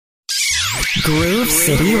Groove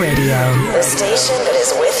City Radio. The station that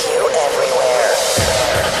is with you everywhere.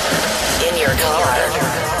 In your car,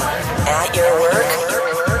 at your work,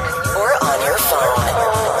 or on your phone.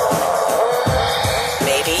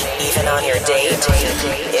 Maybe even on your date.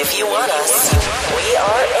 If you want us, we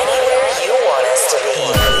are anywhere you want us to be.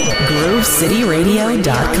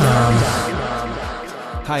 GrooveCityRadio.com.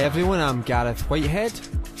 Hi everyone, I'm Gareth Whitehead,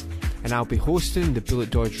 and I'll be hosting the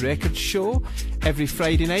Bulletdodge Record show every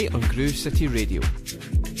Friday night on Groove City Radio.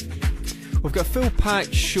 We've got a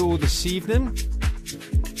full-packed show this evening.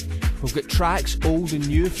 We've got tracks old and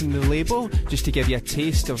new from the label, just to give you a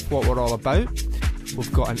taste of what we're all about.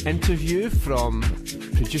 We've got an interview from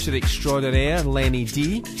producer extraordinaire Lenny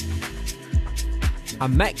D, a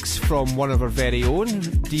mix from one of our very own,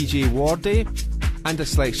 DJ Wardy, and a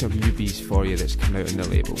selection of newbies for you that's come out on the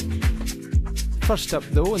label. First up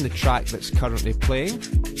though, in the track that's currently playing,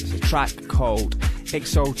 it's a track called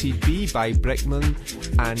Exalted B by Brickman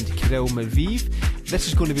and Kirill Maviv. This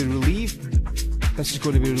is going to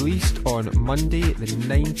be released on Monday the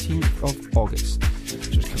 19th of August. So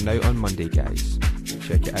it's coming out on Monday, guys.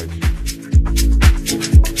 Check it out.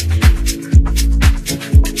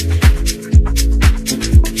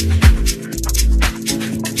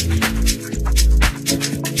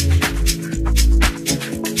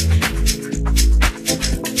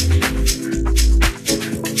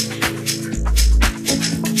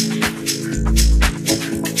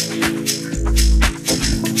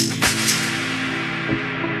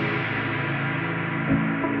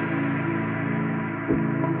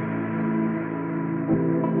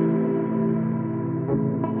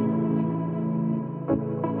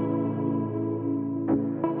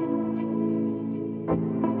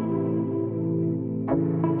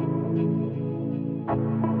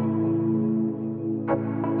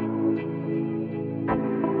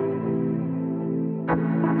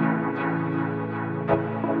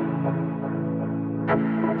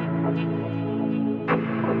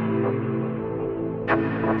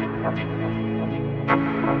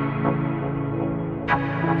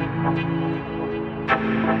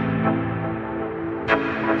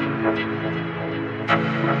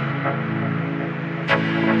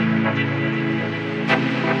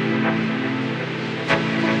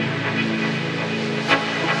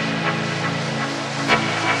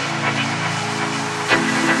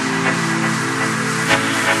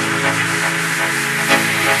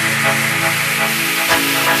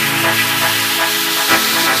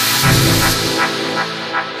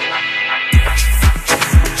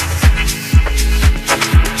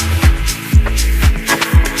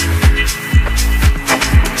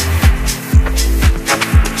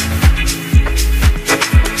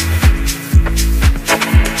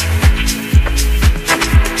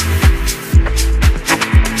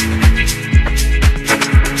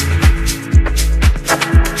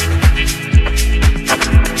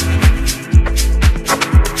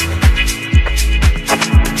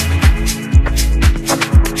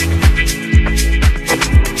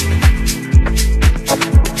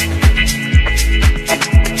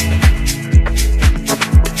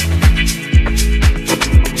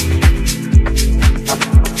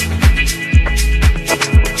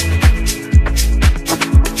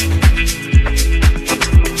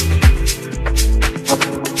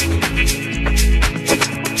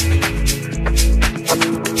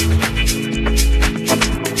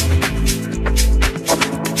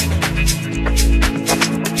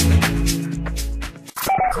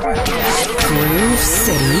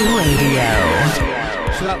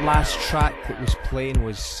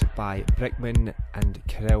 By Brickman and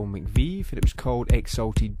Kirill McVieve, and it was called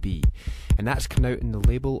Exalted B, and that's coming out in the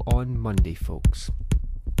label on Monday, folks.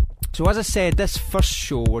 So as I said, this first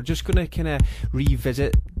show we're just going to kind of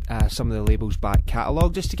revisit some of the label's back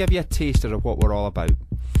catalogue, just to give you a taster of what we're all about.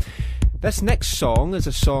 This next song is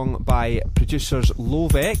a song by producers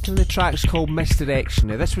Lovek, and the track's called Misdirection.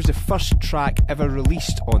 Now this was the first track ever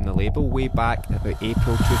released on the label way back about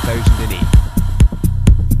April 2008.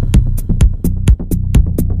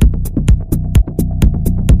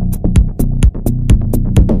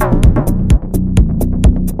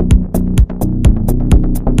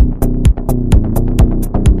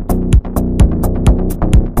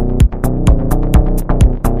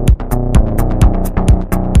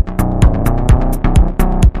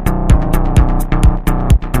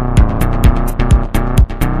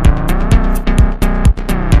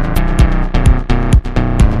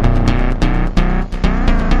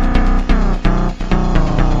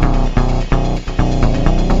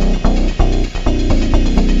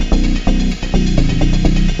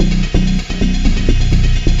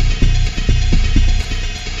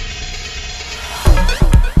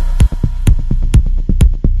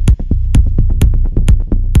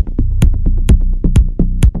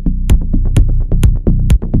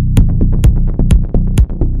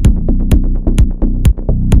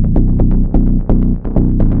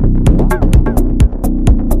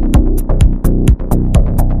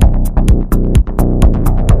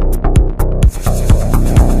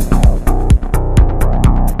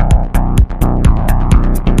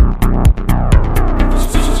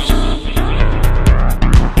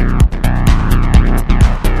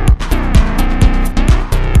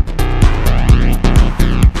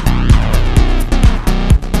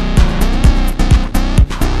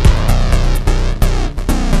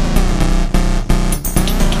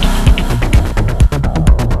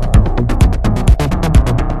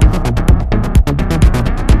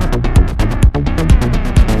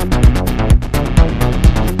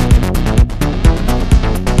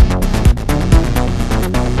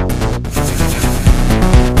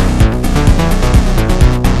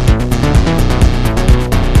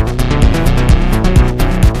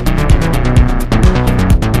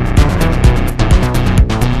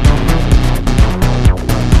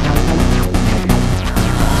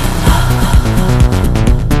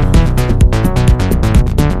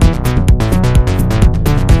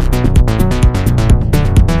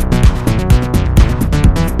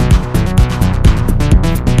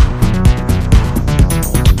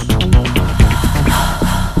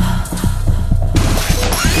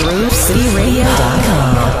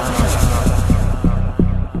 GrooveCityRadio.com.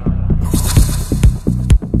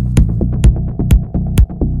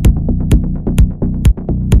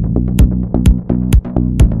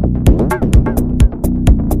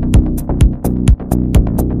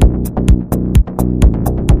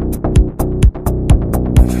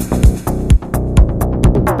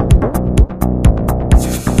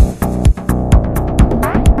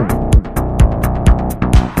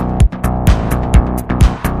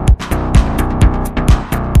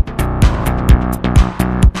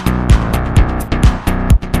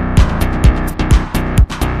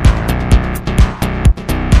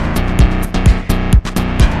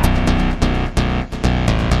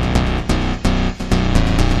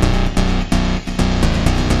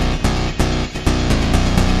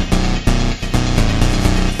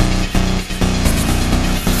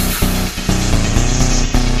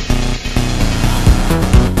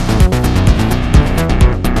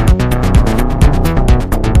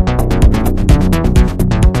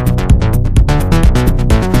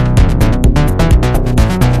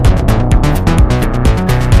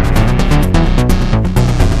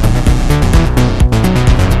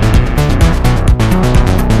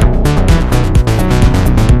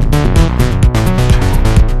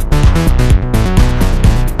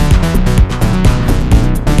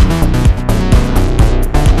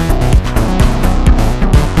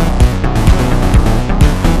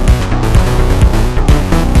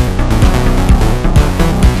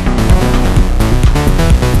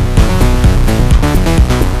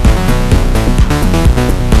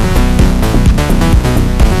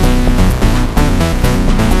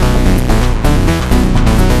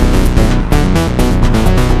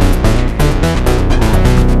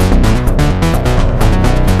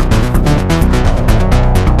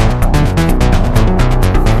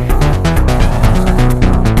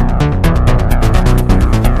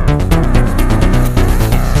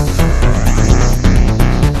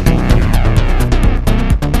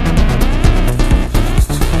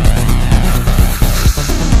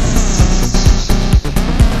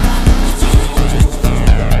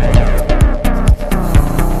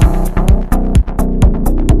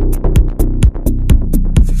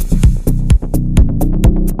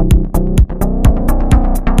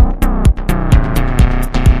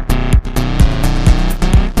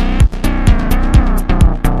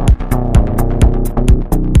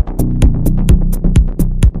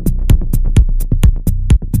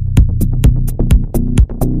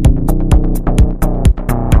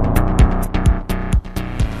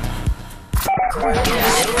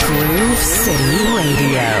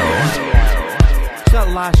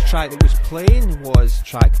 last track that was playing was a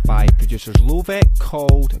track by producers Lovek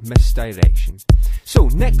called Misdirection. So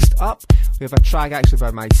next up we have a track actually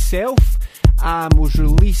by myself, was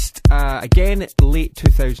released again late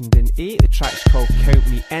 2008. The track's called Count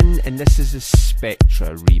Me In, and this is a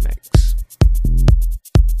Spectra remix.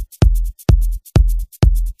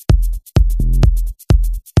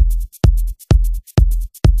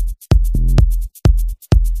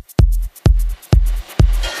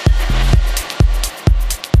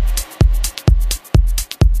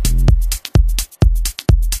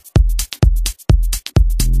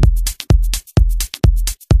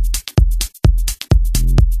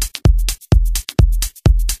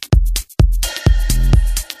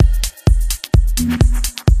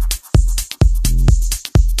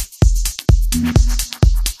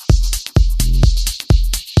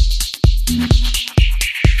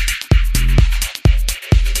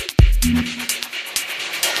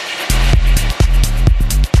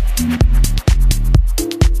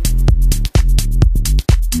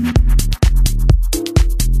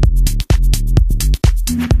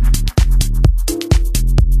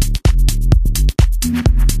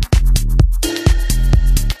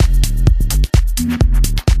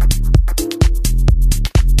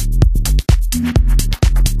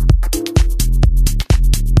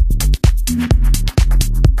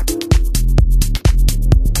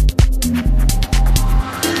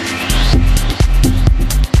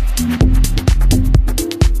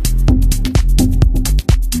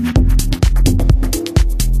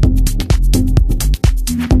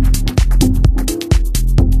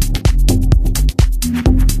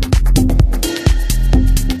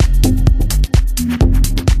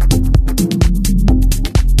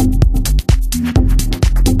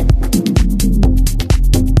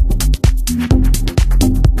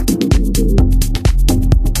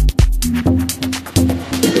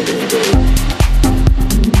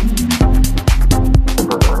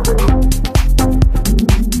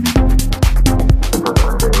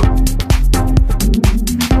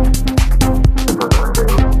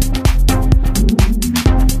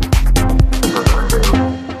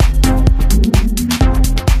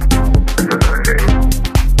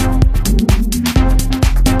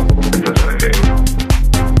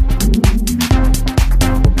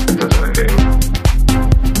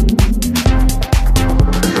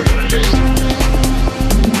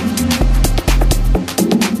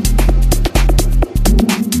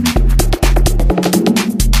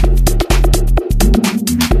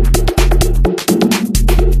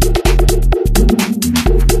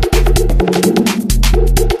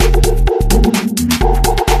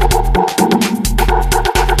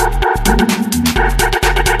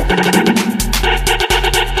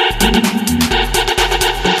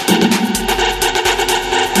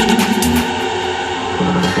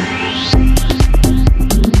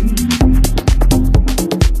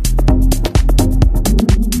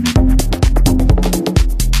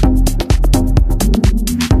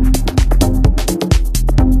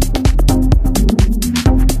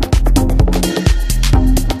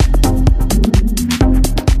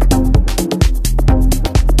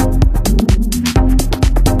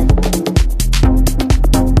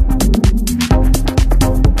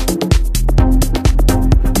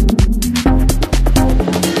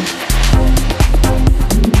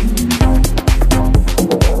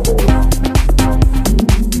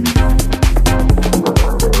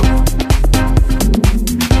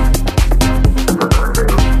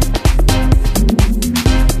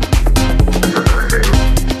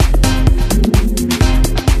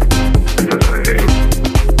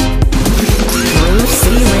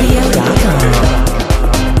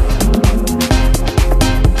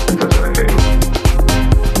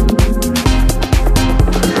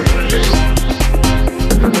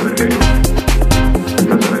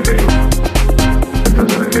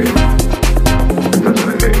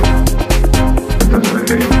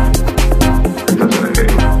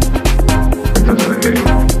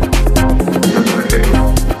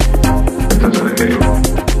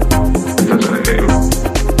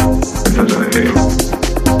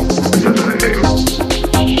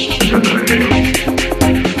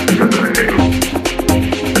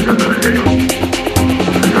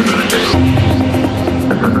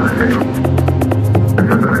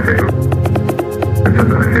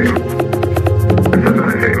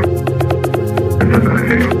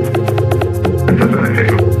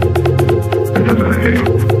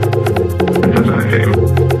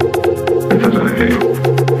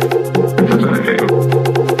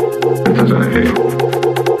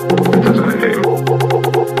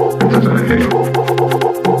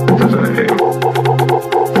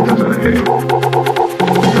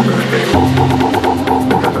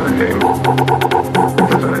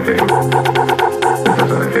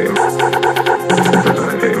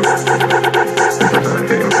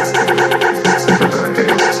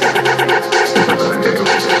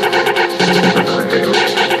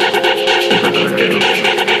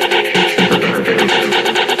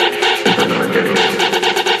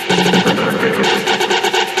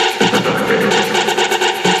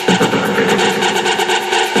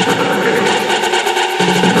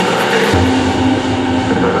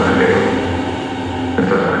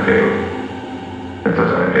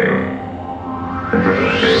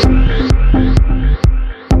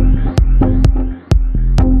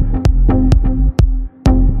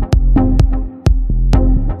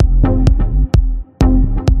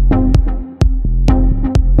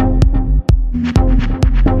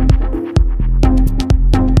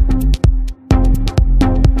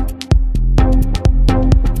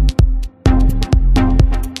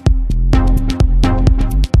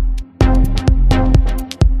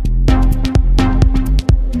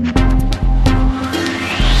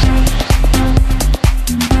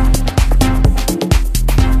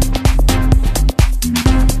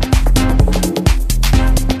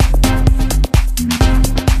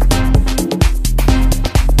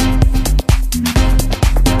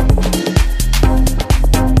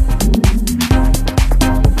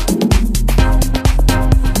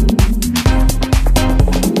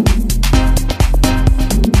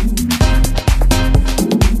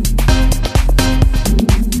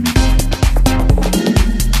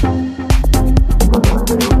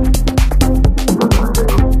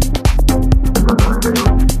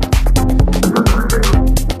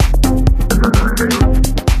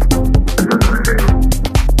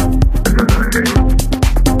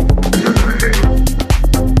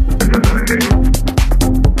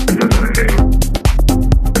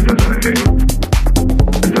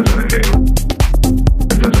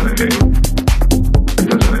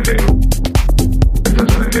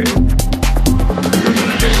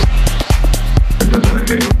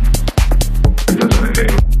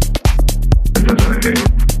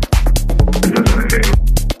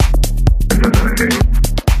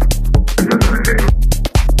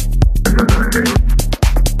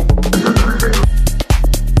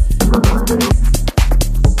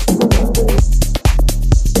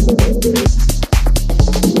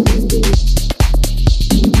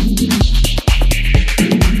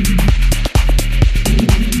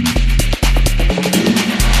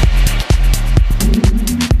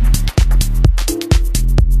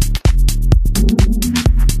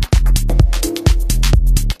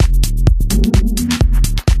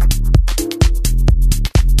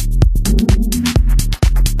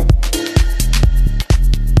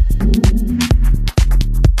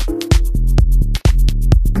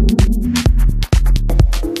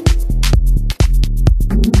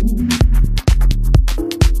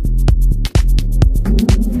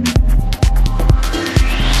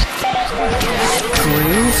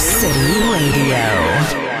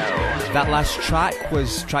 That last track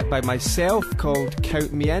was tracked by myself called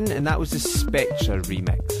Count Me In, and that was the Spectre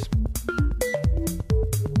remix.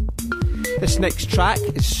 This next track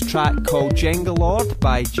is a track called Jenga Lord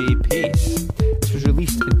by Jay Pace. This was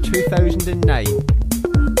released in 2009.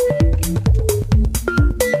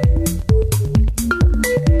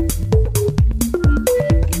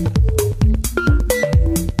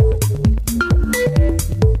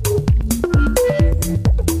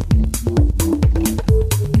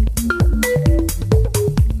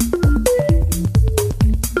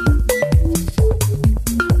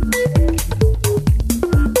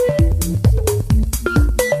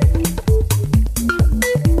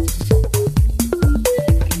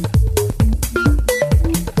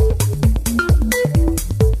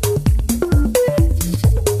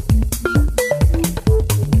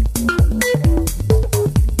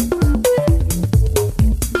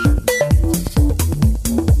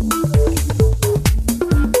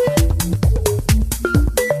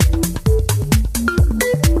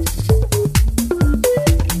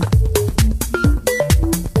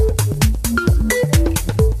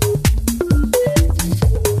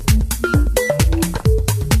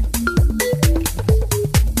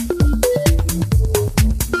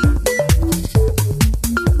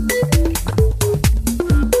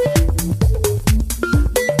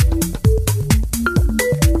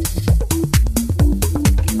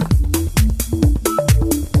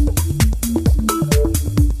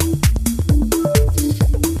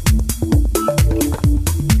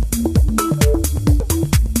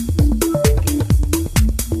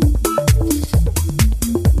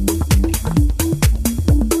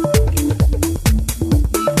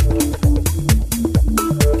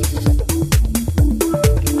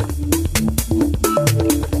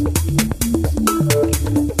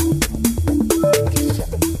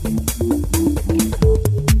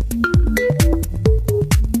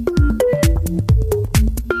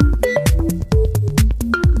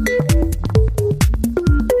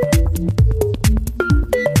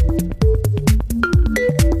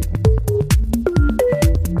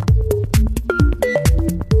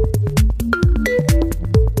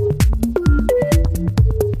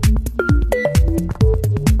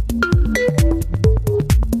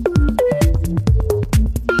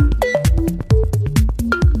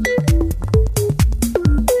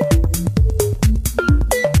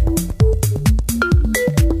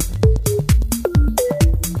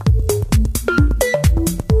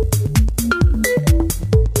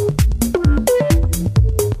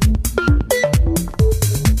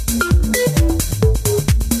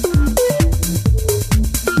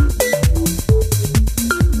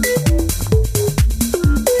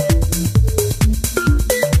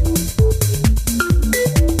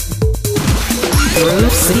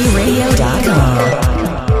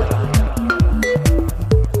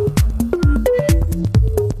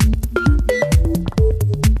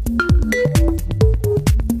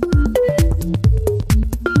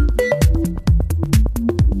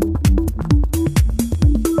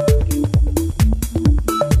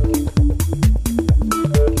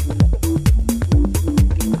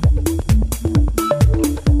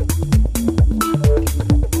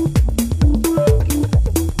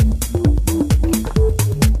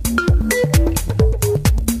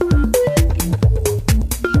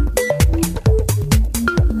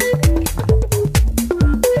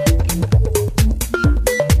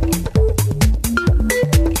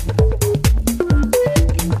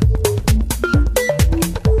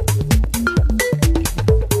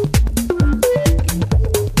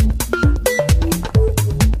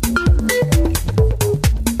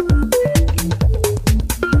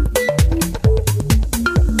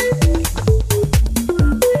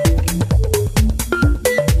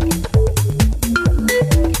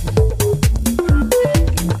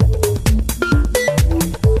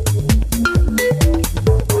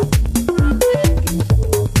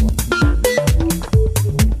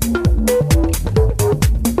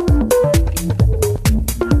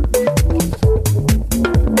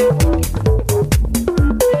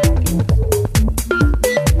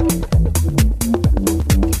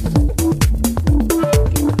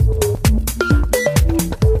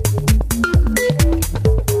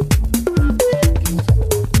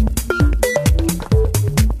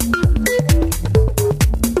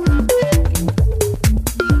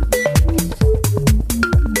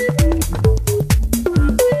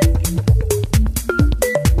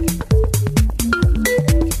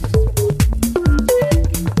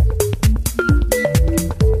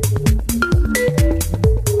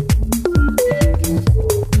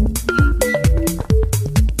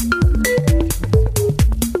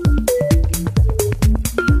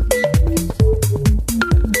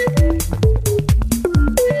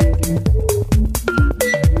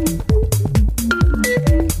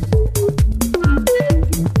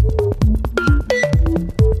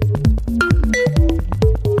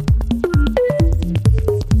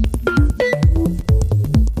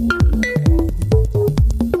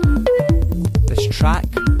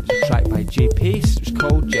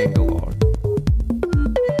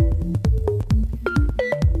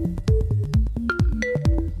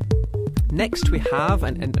 next we have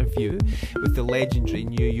an interview with the legendary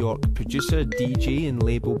New York producer, DJ and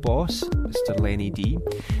label boss, Mr. Lenny D.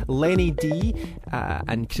 Lenny D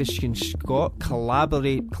and Christian Scott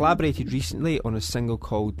collaborated recently on a single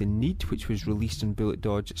called The Need, which was released on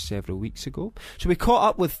Bulletdodge several weeks ago. So we caught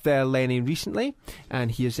up with Lenny recently,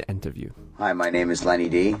 and here's the interview. Hi, my name is Lenny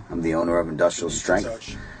D. I'm the owner of Industrial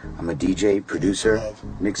Strength. I'm a DJ, producer,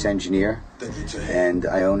 mix engineer, and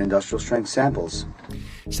I own Industrial Strength Samples.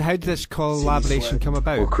 So how did this collaboration come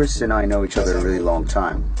about? Well, Chris and I know each other a really long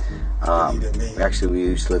time. Actually, we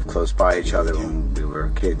used to live close by each other when we were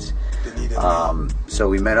kids. So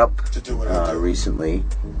we met up recently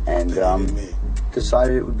and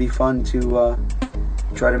decided it would be fun to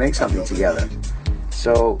try to make something together.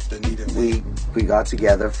 So we got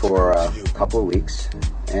together for a couple of weeks,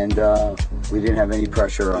 and we didn't have any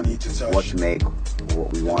pressure on what to make,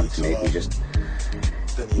 what we wanted to make. We just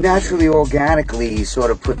naturally, organically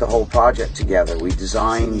sort of put the whole project together. We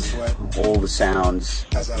designed all the sounds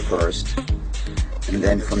first, and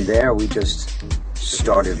then from there we just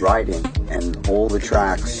started writing, and all the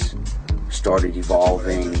tracks started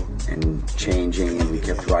evolving and changing, and we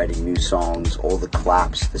kept writing new songs. All the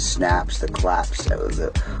claps, the snaps, the claps,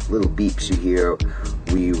 the little beeps you hear,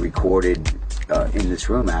 we recorded in this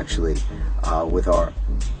room actually, with our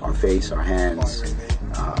face, our hands.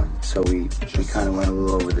 So we kind of went a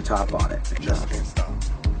little over the top on it. And,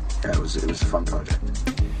 yeah, it was a fun project.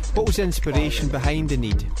 What was the inspiration behind The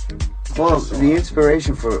Need? Well, the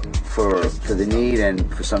inspiration for The Need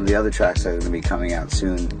and for some of the other tracks that are going to be coming out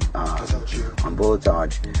soon on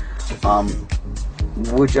Bulletdodge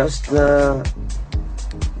were just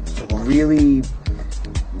really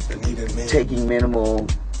taking minimal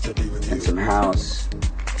and some house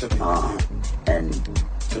and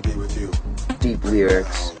deep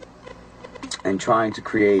lyrics and trying to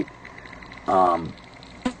create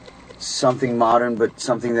something modern, but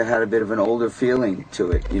something that had a bit of an older feeling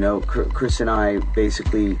to it. You know, Chris and I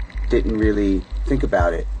basically didn't really think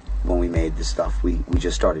about it when we made this stuff. We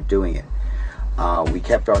just started doing it. We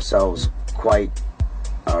kept ourselves quite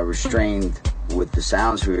restrained with the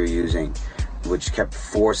sounds we were using, which kept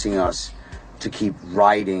forcing us to keep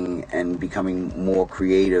writing and becoming more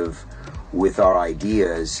creative with our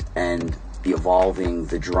ideas and evolving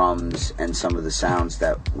the drums and some of the sounds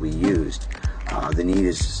that we used. The Need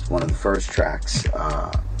is one of the first tracks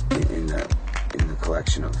in the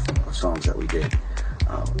collection of songs that we did.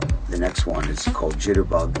 The next one is called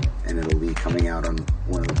Jitterbug, and it'll be coming out on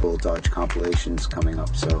one of the Bulletdodge compilations coming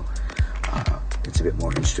up. So it's a bit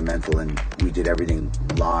more instrumental, and we did everything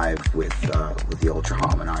live with the Ultra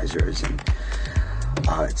Harmonizers, and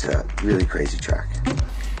it's a really crazy track.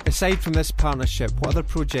 Aside from this partnership, what other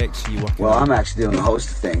projects are you working on? Well, I'm actually doing a host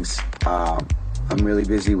of things. I'm really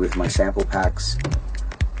busy with my sample packs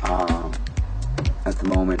at the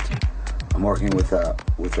moment. I'm working with a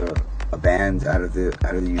band out of the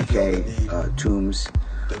UK, Tombs,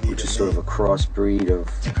 which is sort of a crossbreed of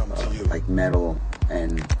like metal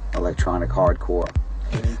and electronic hardcore.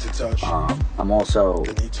 I'm also,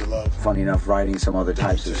 funny enough, writing some other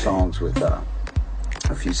types of songs with a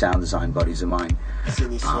few sound design buddies of mine,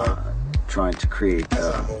 trying to create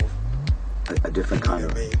a different kind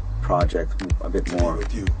of project, a bit more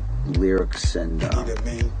lyrics and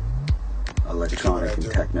electronic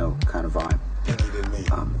and techno kind of vibe.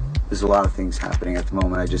 There's a lot of things happening at the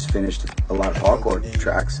moment. I just finished a lot of hardcore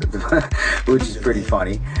tracks, which is pretty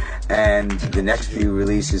funny. And the next few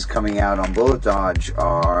releases coming out on Bulletdodge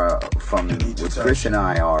are with Chris and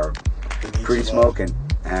I are pretty smoking,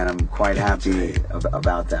 and I'm quite happy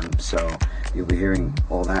about them. So you'll be hearing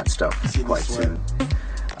all that stuff quite soon.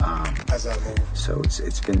 So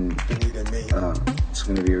it's going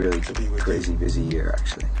to be a really crazy busy year,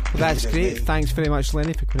 actually. Well, that's great. Thanks very much,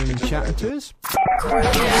 Lenny, for coming and chatting to us.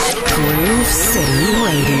 Groove City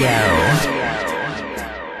Radio.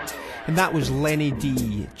 And that was Lenny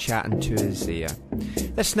D chatting to us there.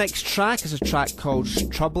 This next track is a track called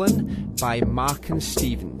Troublin' by Mark and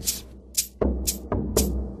Stevens.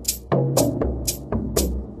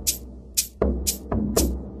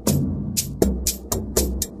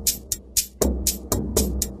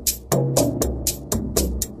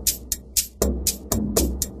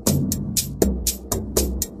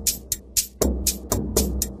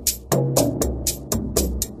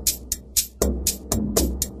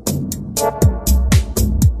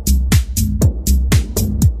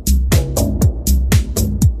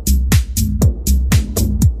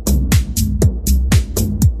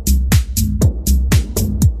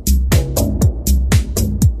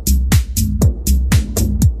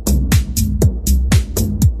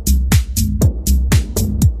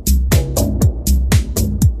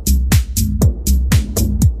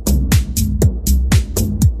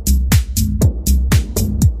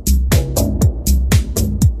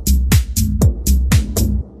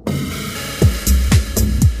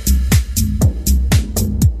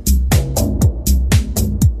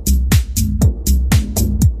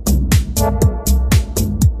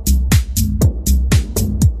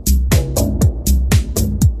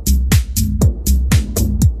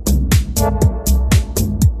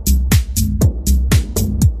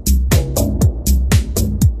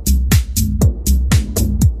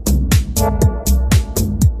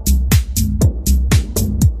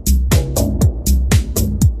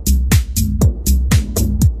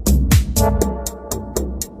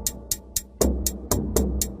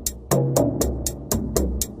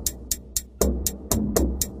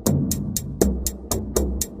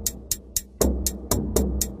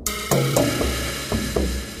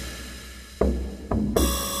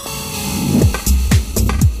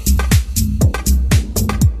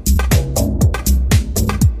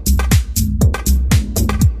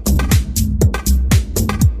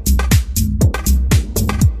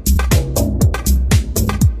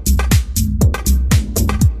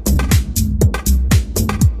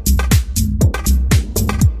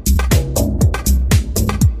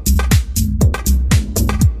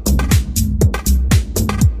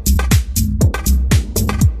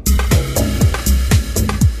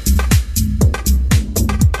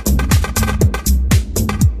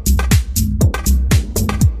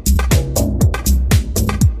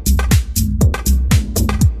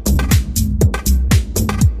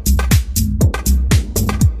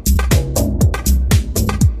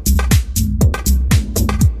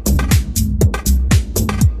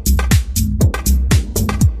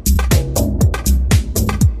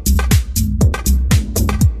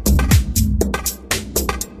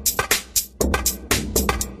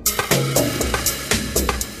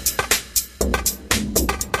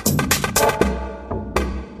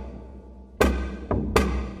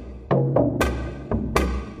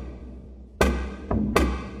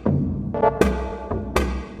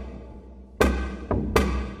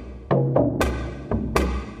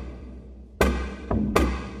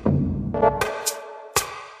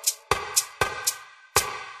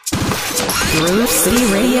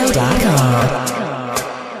 GrooveCityRadio.com.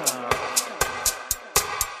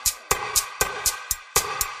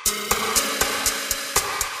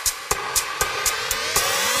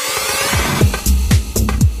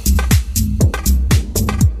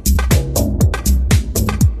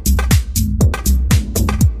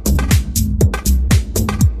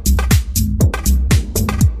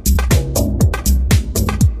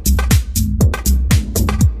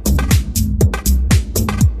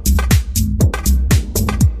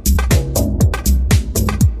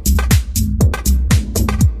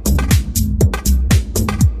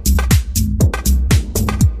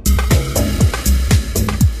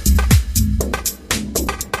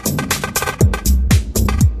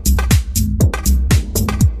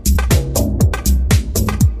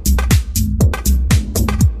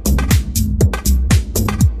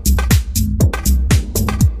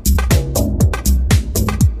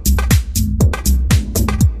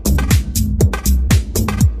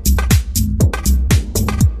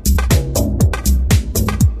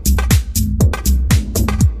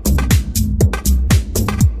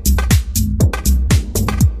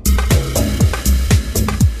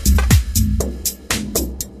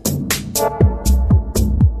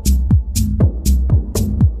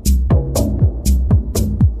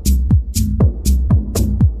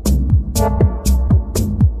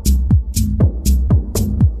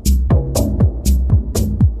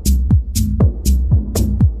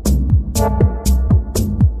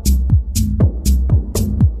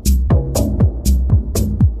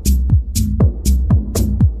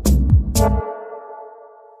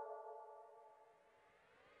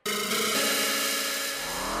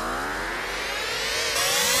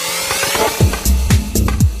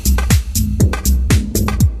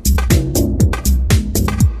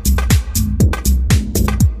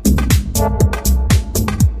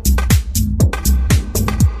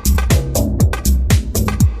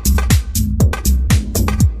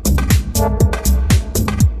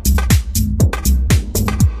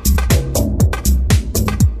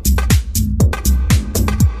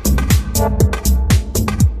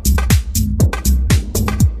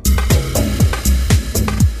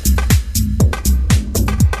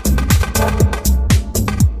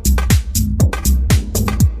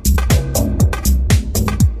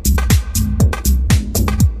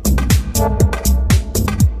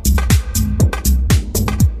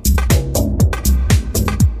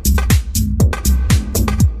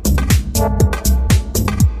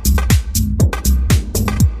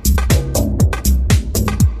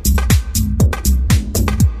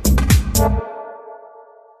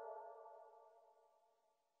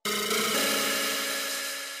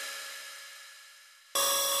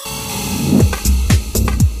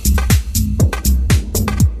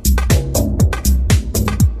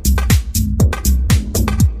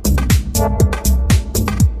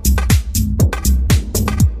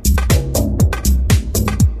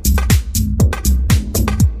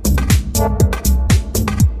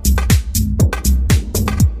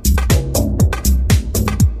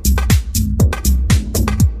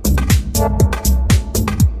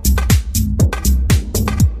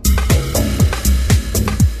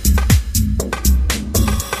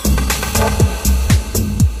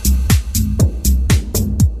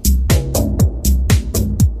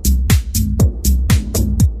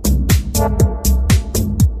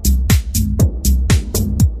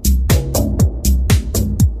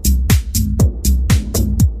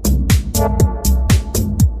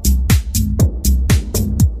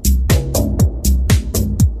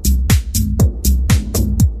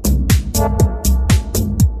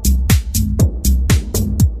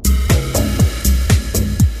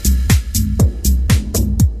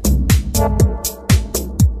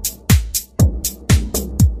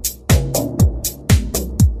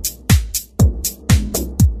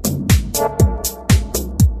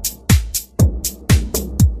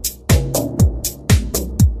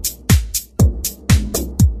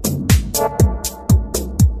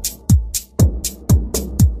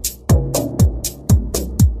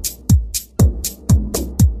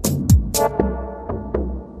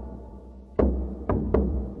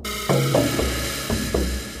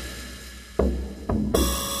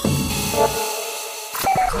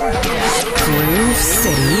 Groove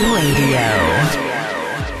City Radio.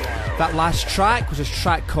 That last track was a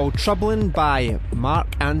track called Troublin' by Mark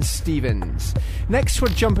and Stevens. Next we're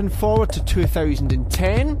jumping forward to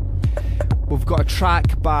 2010. We've got a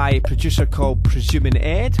track by a producer called Presuming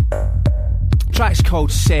Ed. The track's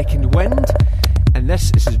called Second Wind, and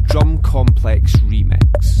this is his Drum Complex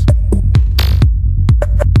remix.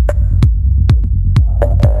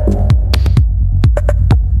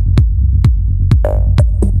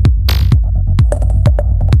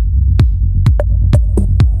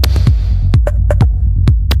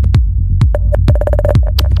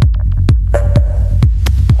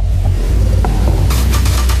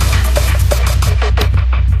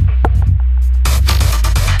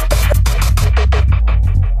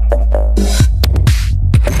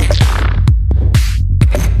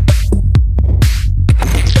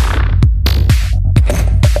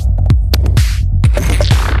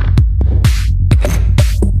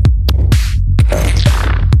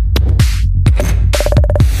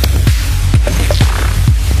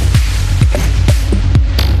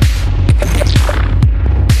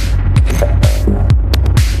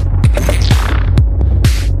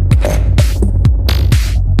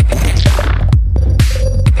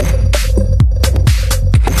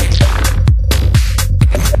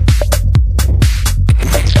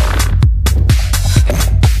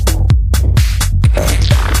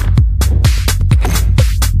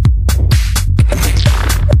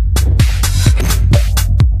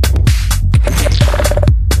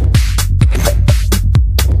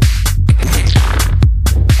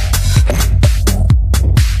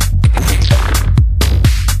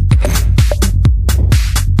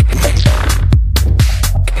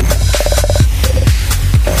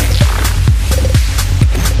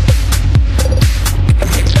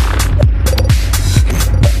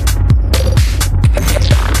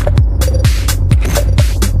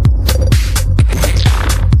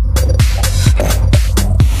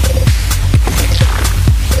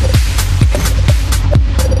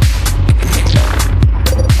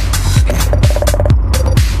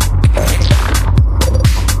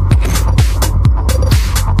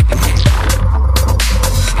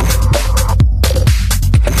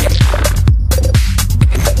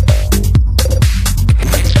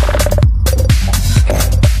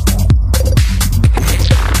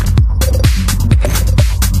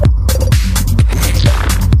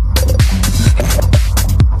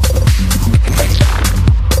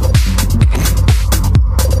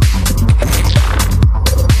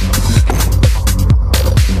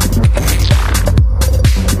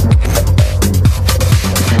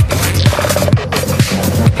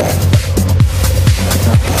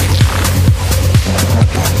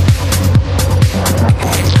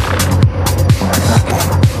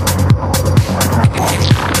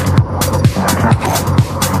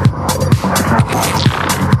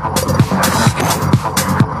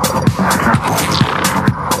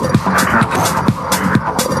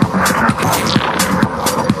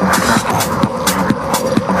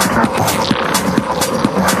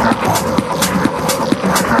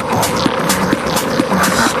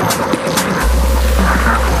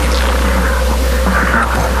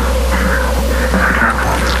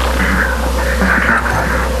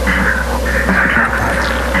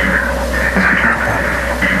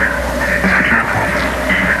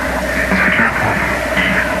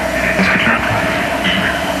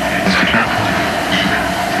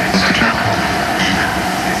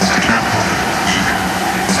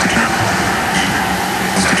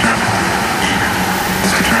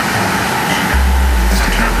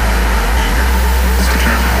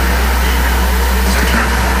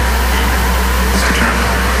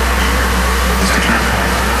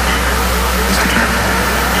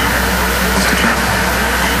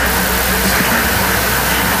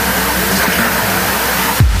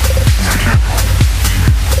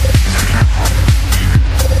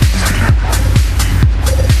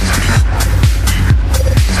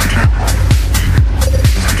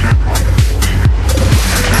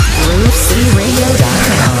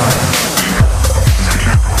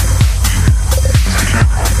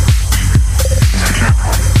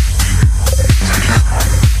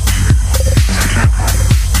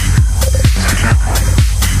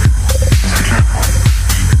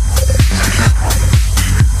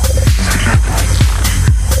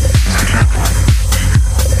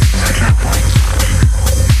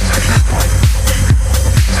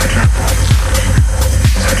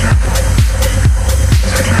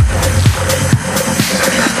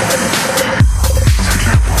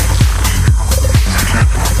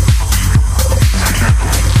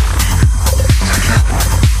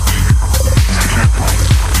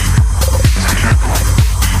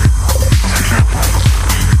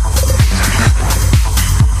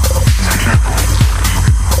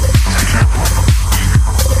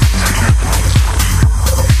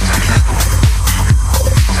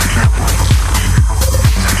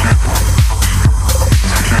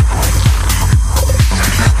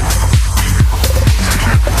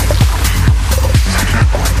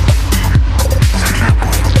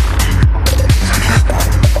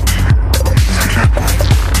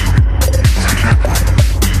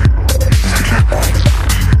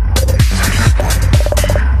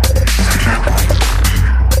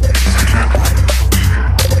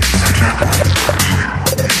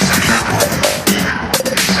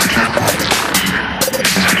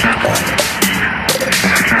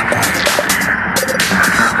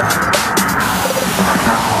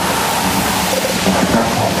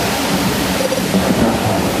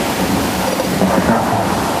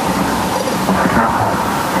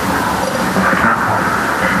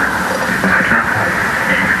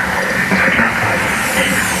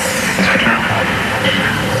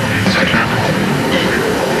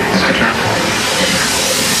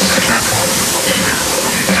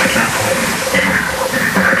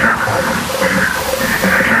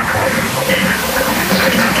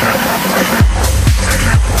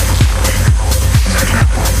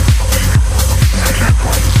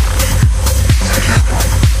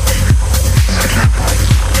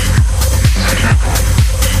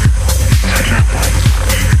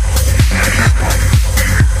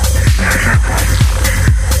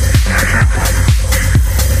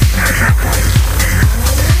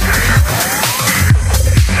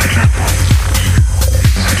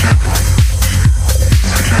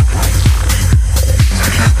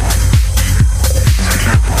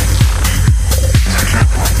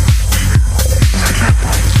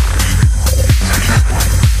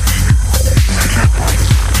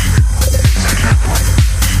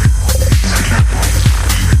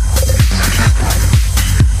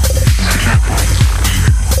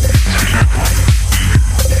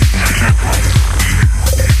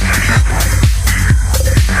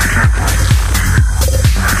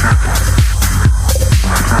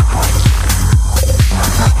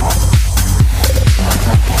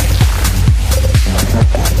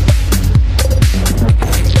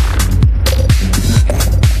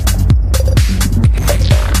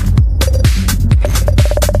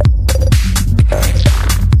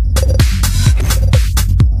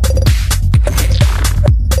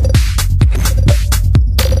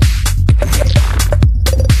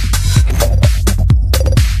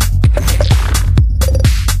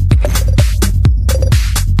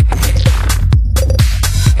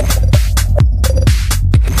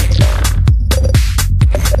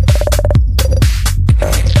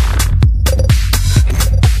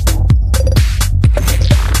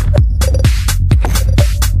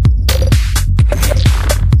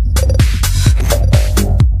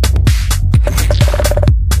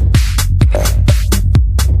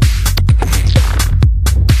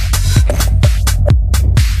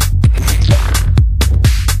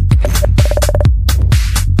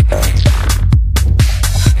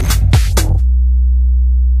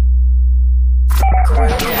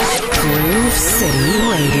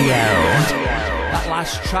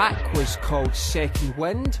 last track was called Second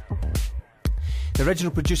Wind. The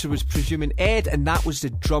original producer was Presuming Ed, and that was the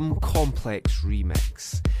Drum Complex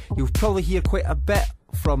remix. You'll probably hear quite a bit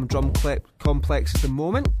from Drum Complex at the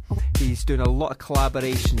moment. He's doing a lot of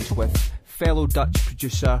collaborations with fellow Dutch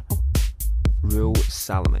producer Roel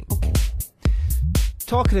Salamink.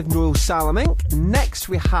 Talking of Roel Salamink, next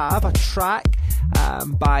we have a track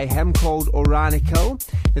by him called Oranico.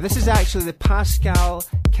 Now this is actually the Pascal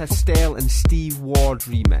Castell and Steve Ward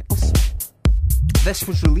remix. This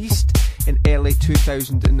was released in early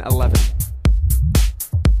 2011.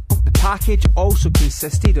 The package also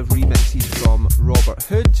consisted of remixes from Robert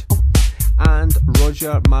Hood and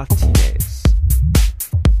Roger Martinez.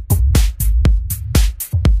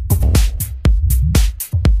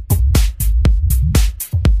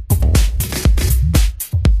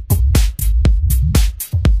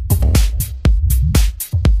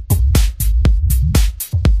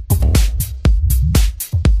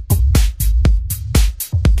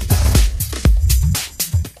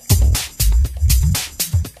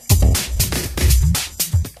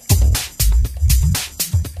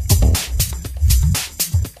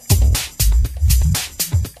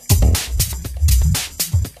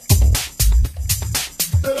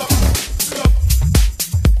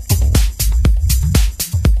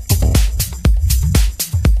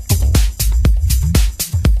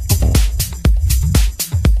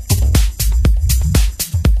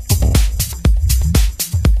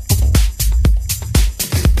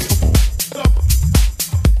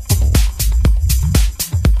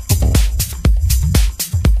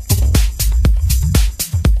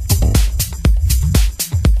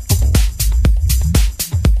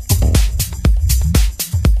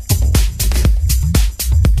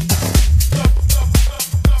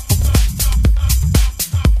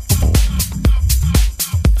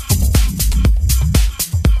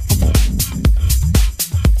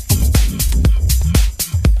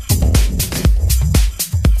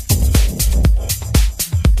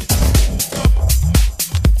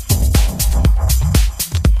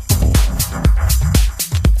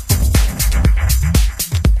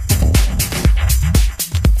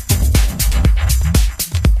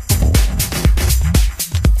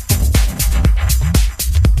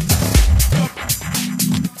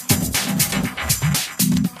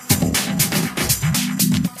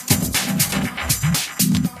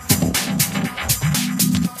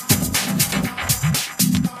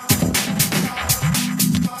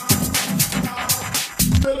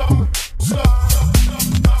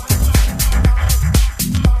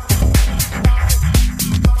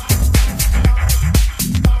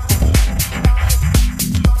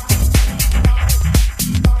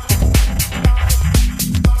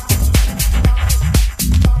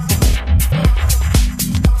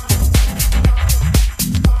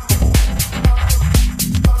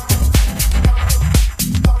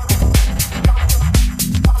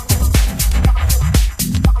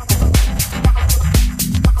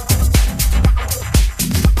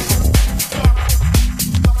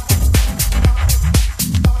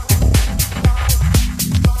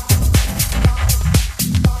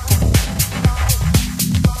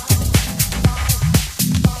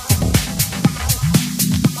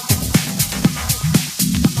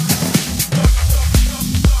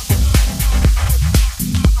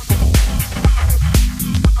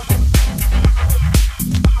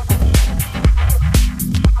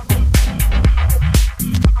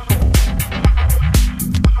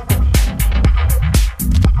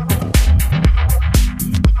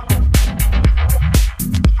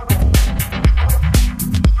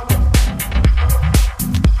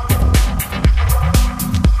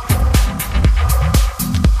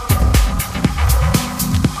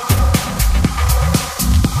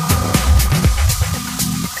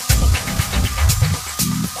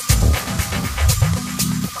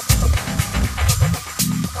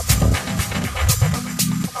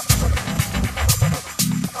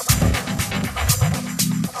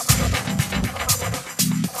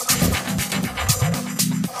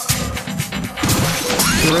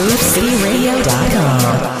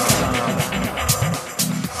 GrooveCityRadio.com.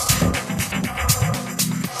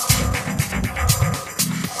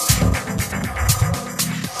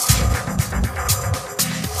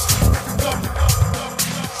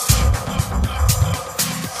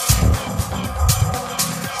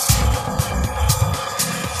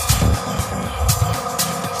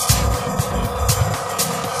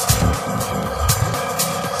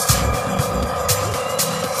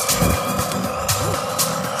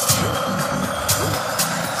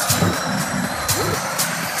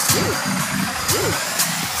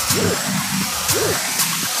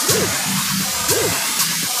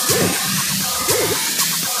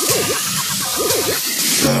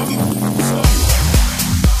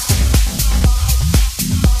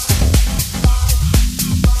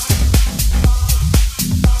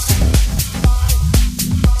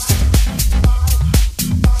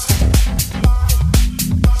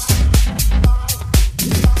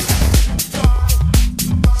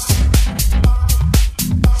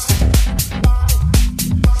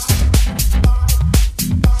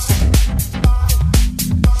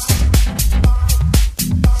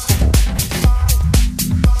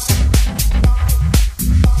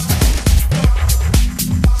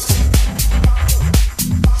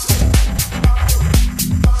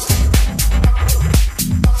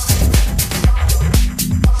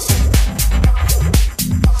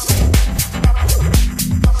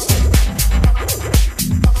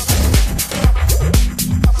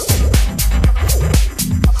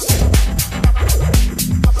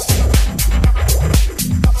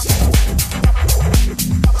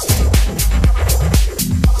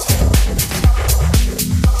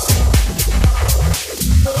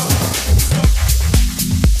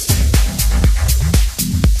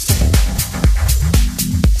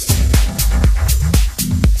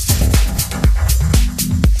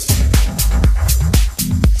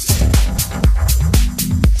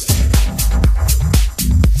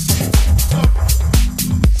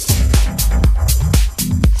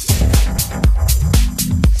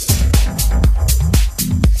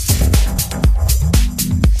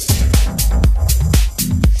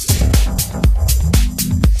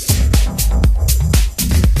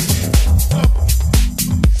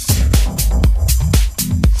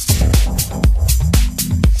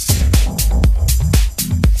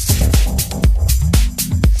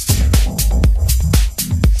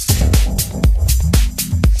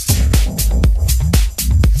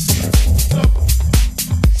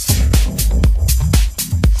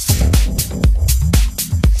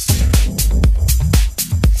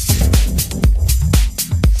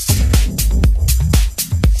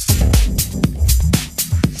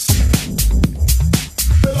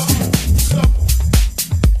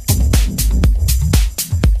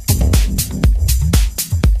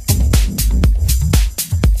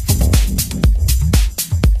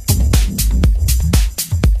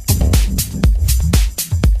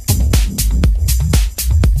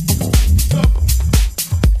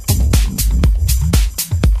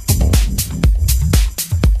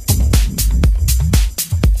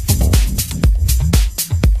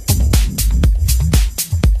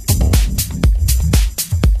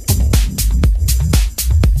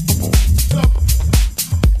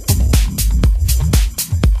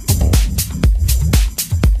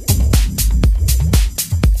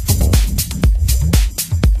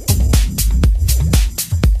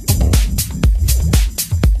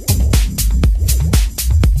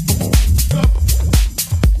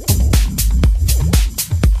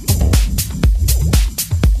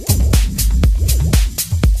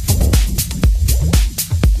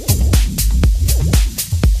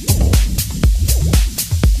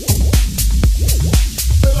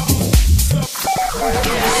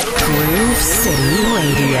 City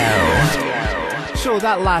Radio. So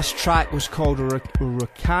that last track was called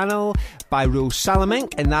Hurricane by Rose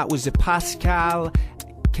Salamink, and that was the Pascal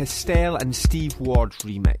Castell and Steve Ward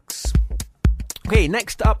remix. Okay,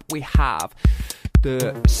 next up we have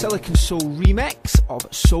the Silicon Soul remix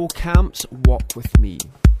of Soul Camp's Walk With Me.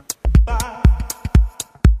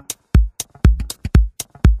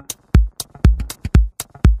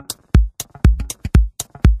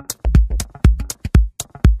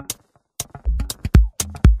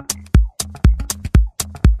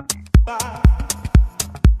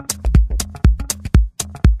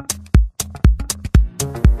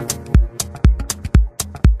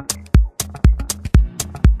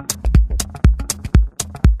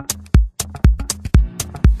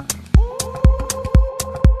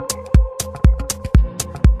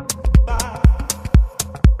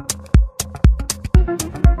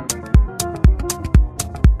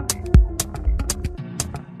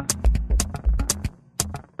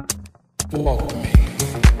 Walk with me.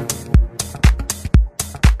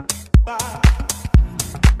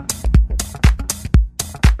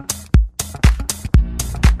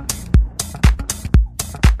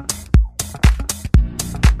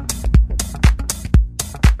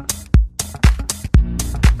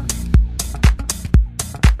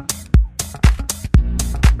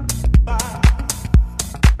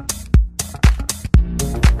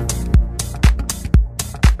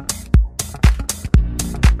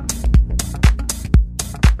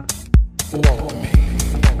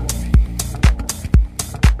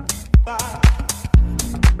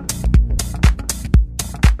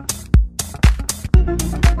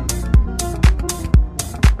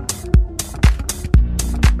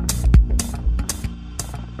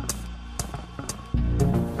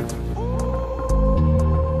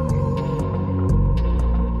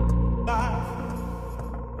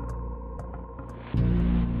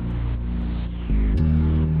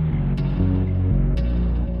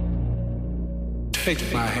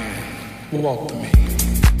 Take my hand, walk with me.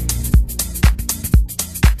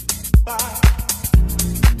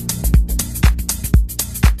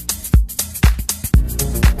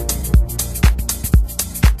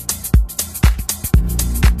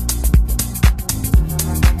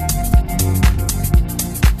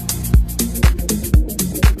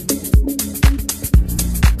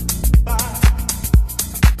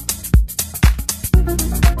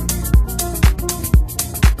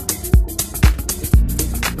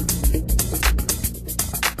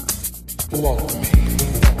 Walk with me.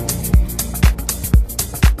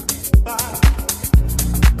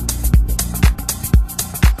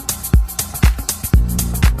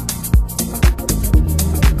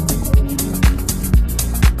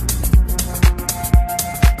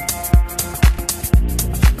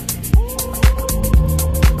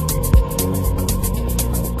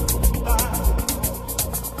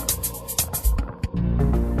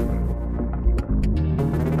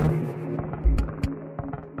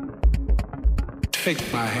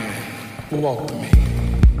 Take my hand, walk with me.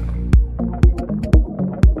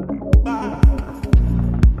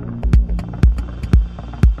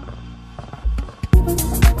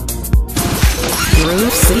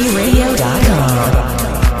 GrooveCityRadio.com.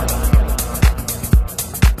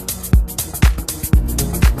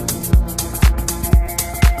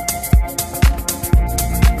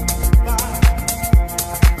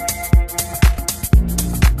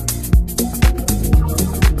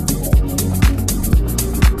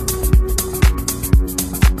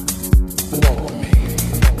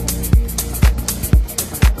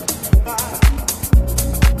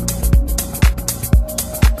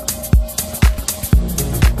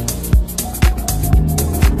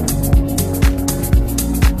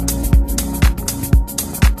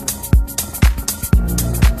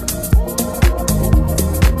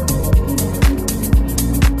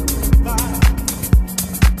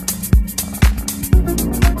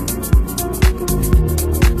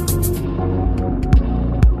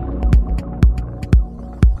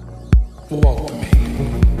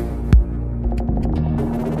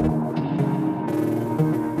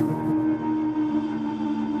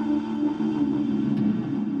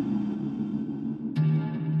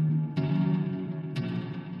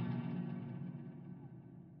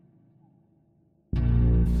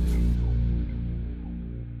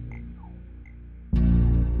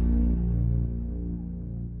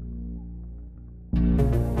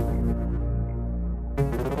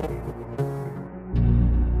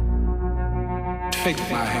 Take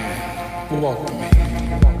my hand, walk with me.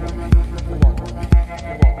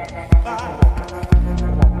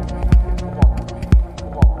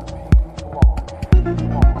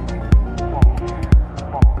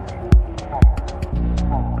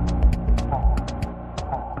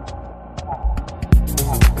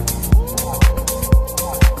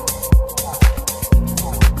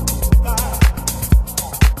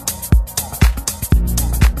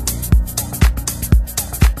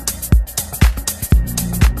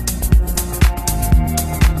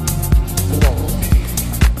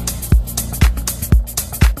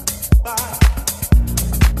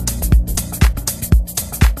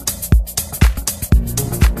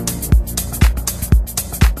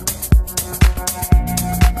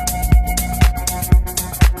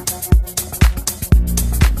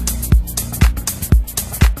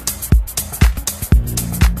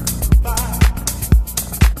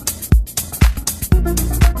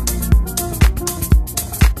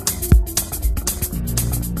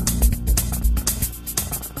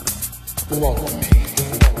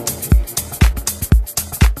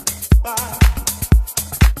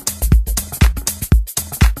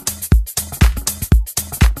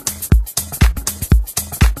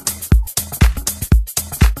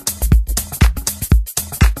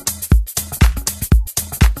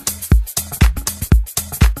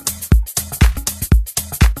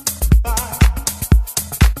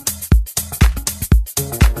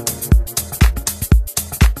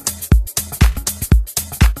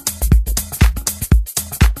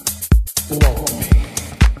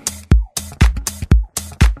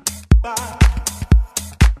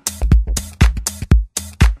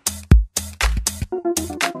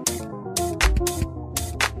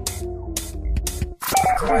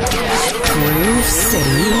 Groove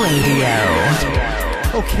City Radio.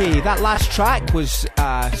 Okay, that last track was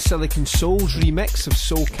Silicon Soul's remix of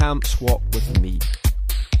Soul Camp's Walk With Me.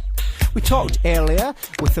 We talked earlier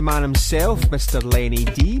with the man himself, Mr. Lenny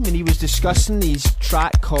D, and he was discussing his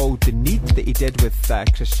track called The Need that he did with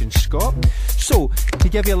Christian Scott. So, to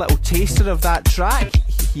give you a little taster of that track,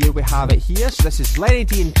 here we have it here. So this is Lenny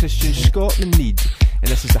D and Christian Scott, The Need,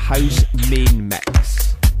 and this is the house main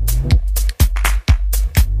mix.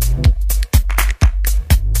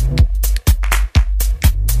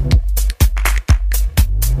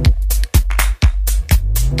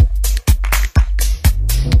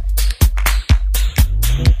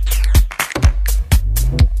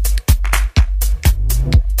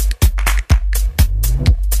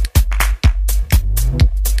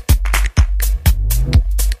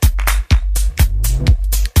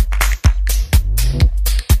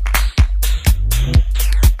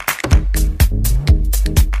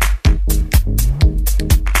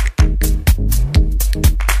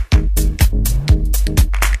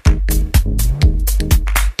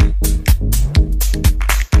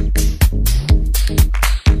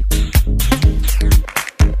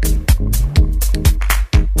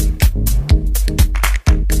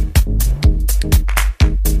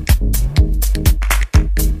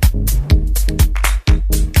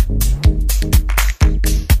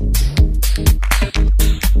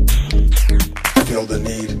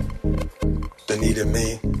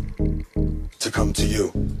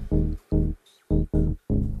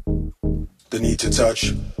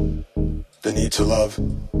 Touch, the need to love,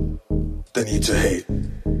 the need to hate.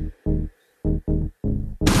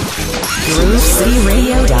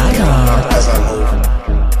 GrooveCityRadio.com. As I move,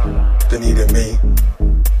 the need in me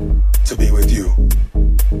to be with you,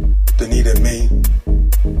 the need in me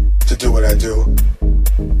to do what I do,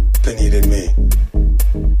 the need in me.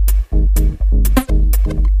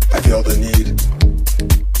 I feel the need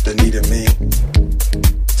in me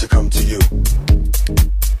to come to you.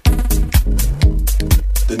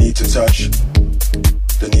 The need to touch,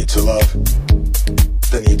 the need to love,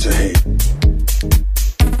 the need to hate.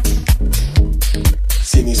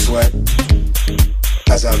 See me sweat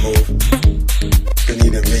as I move. The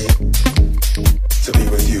need in me to be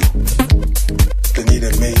with you. The need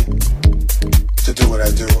in me to do what I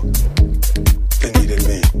do. The need in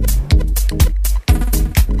me.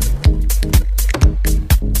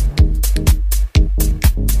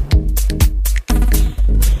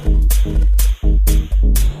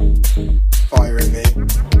 Fire in me,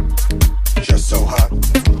 just so hot,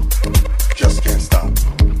 just can't stop.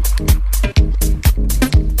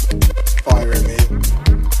 Fire in me,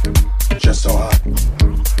 just so hot,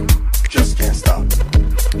 just can't stop.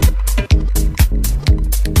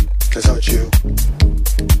 To touch you,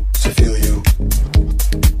 to feel you,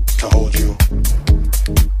 to hold you,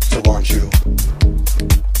 to want you.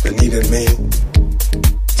 The need in me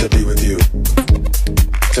to be with you,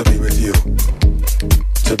 to be with you,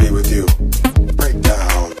 to be with you. Break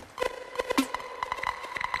down.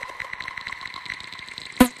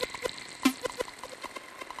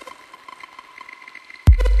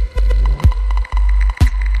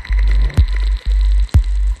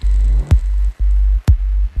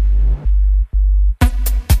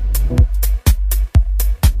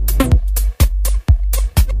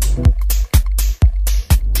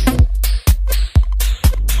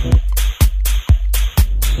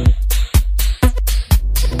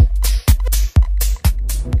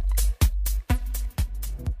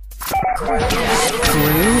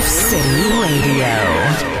 Groove City Radio.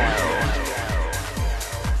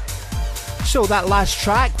 So that last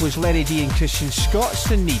track was Lenny D and Christian Scott's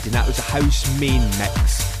The Need, and that was a house main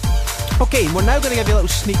mix. Okay, we're now going to give you a little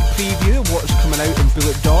sneak preview of what's coming out in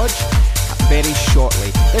Bulletdodge very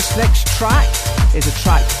shortly. This next track is a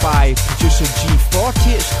track by producer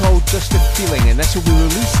G40. It's called Just a Feeling, and this will be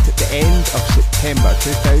released at the end of September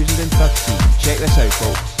 2013. Check this out,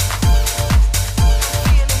 folks.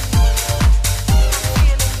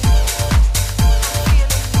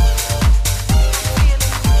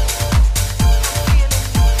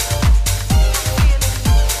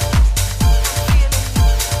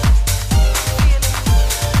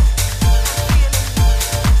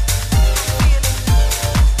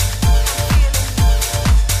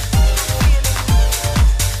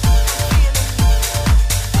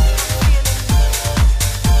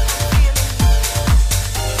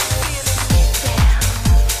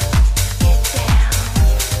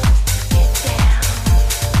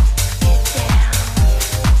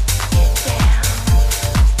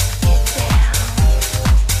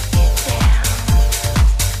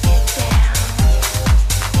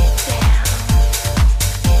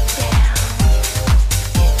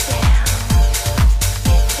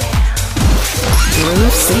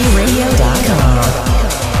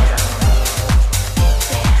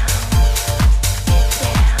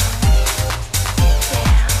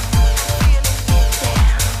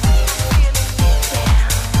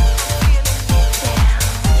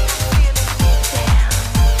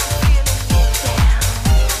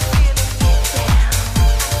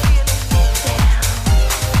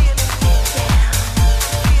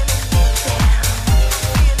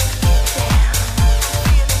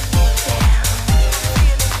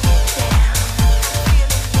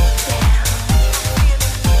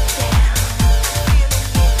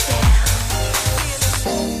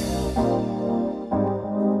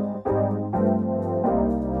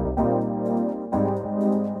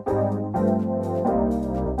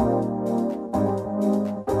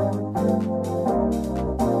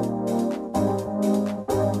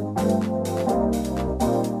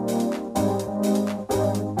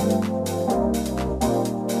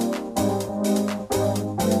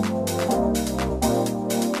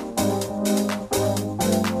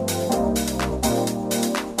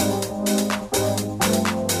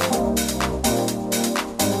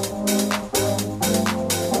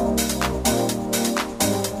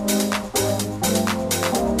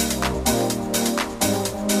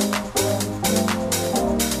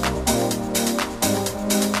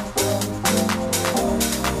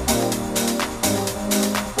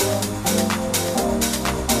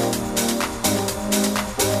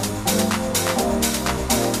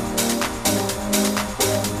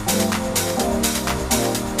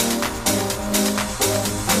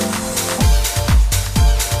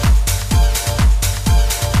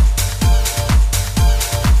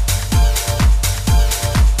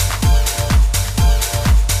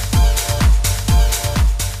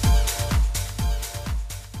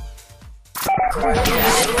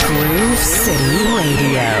 City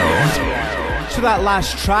Radio. So that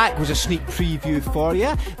last track was a sneak preview for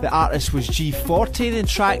you. The artist was G40, the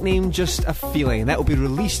track name Just a Feeling. That will be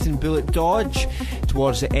released in Bulletdodge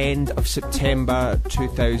towards the end of September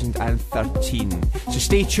 2013. So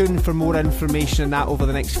stay tuned for more information on that over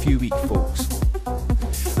the next few weeks, folks.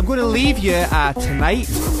 I'm going to leave you tonight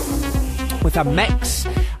with a mix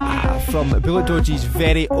from Bulletdodge's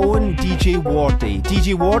very own DJ Wardy.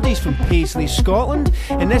 DJ Wardy's from Paisley, Scotland,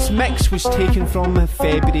 and this mix was taken from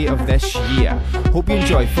February of this year. Hope you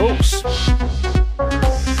enjoy, folks.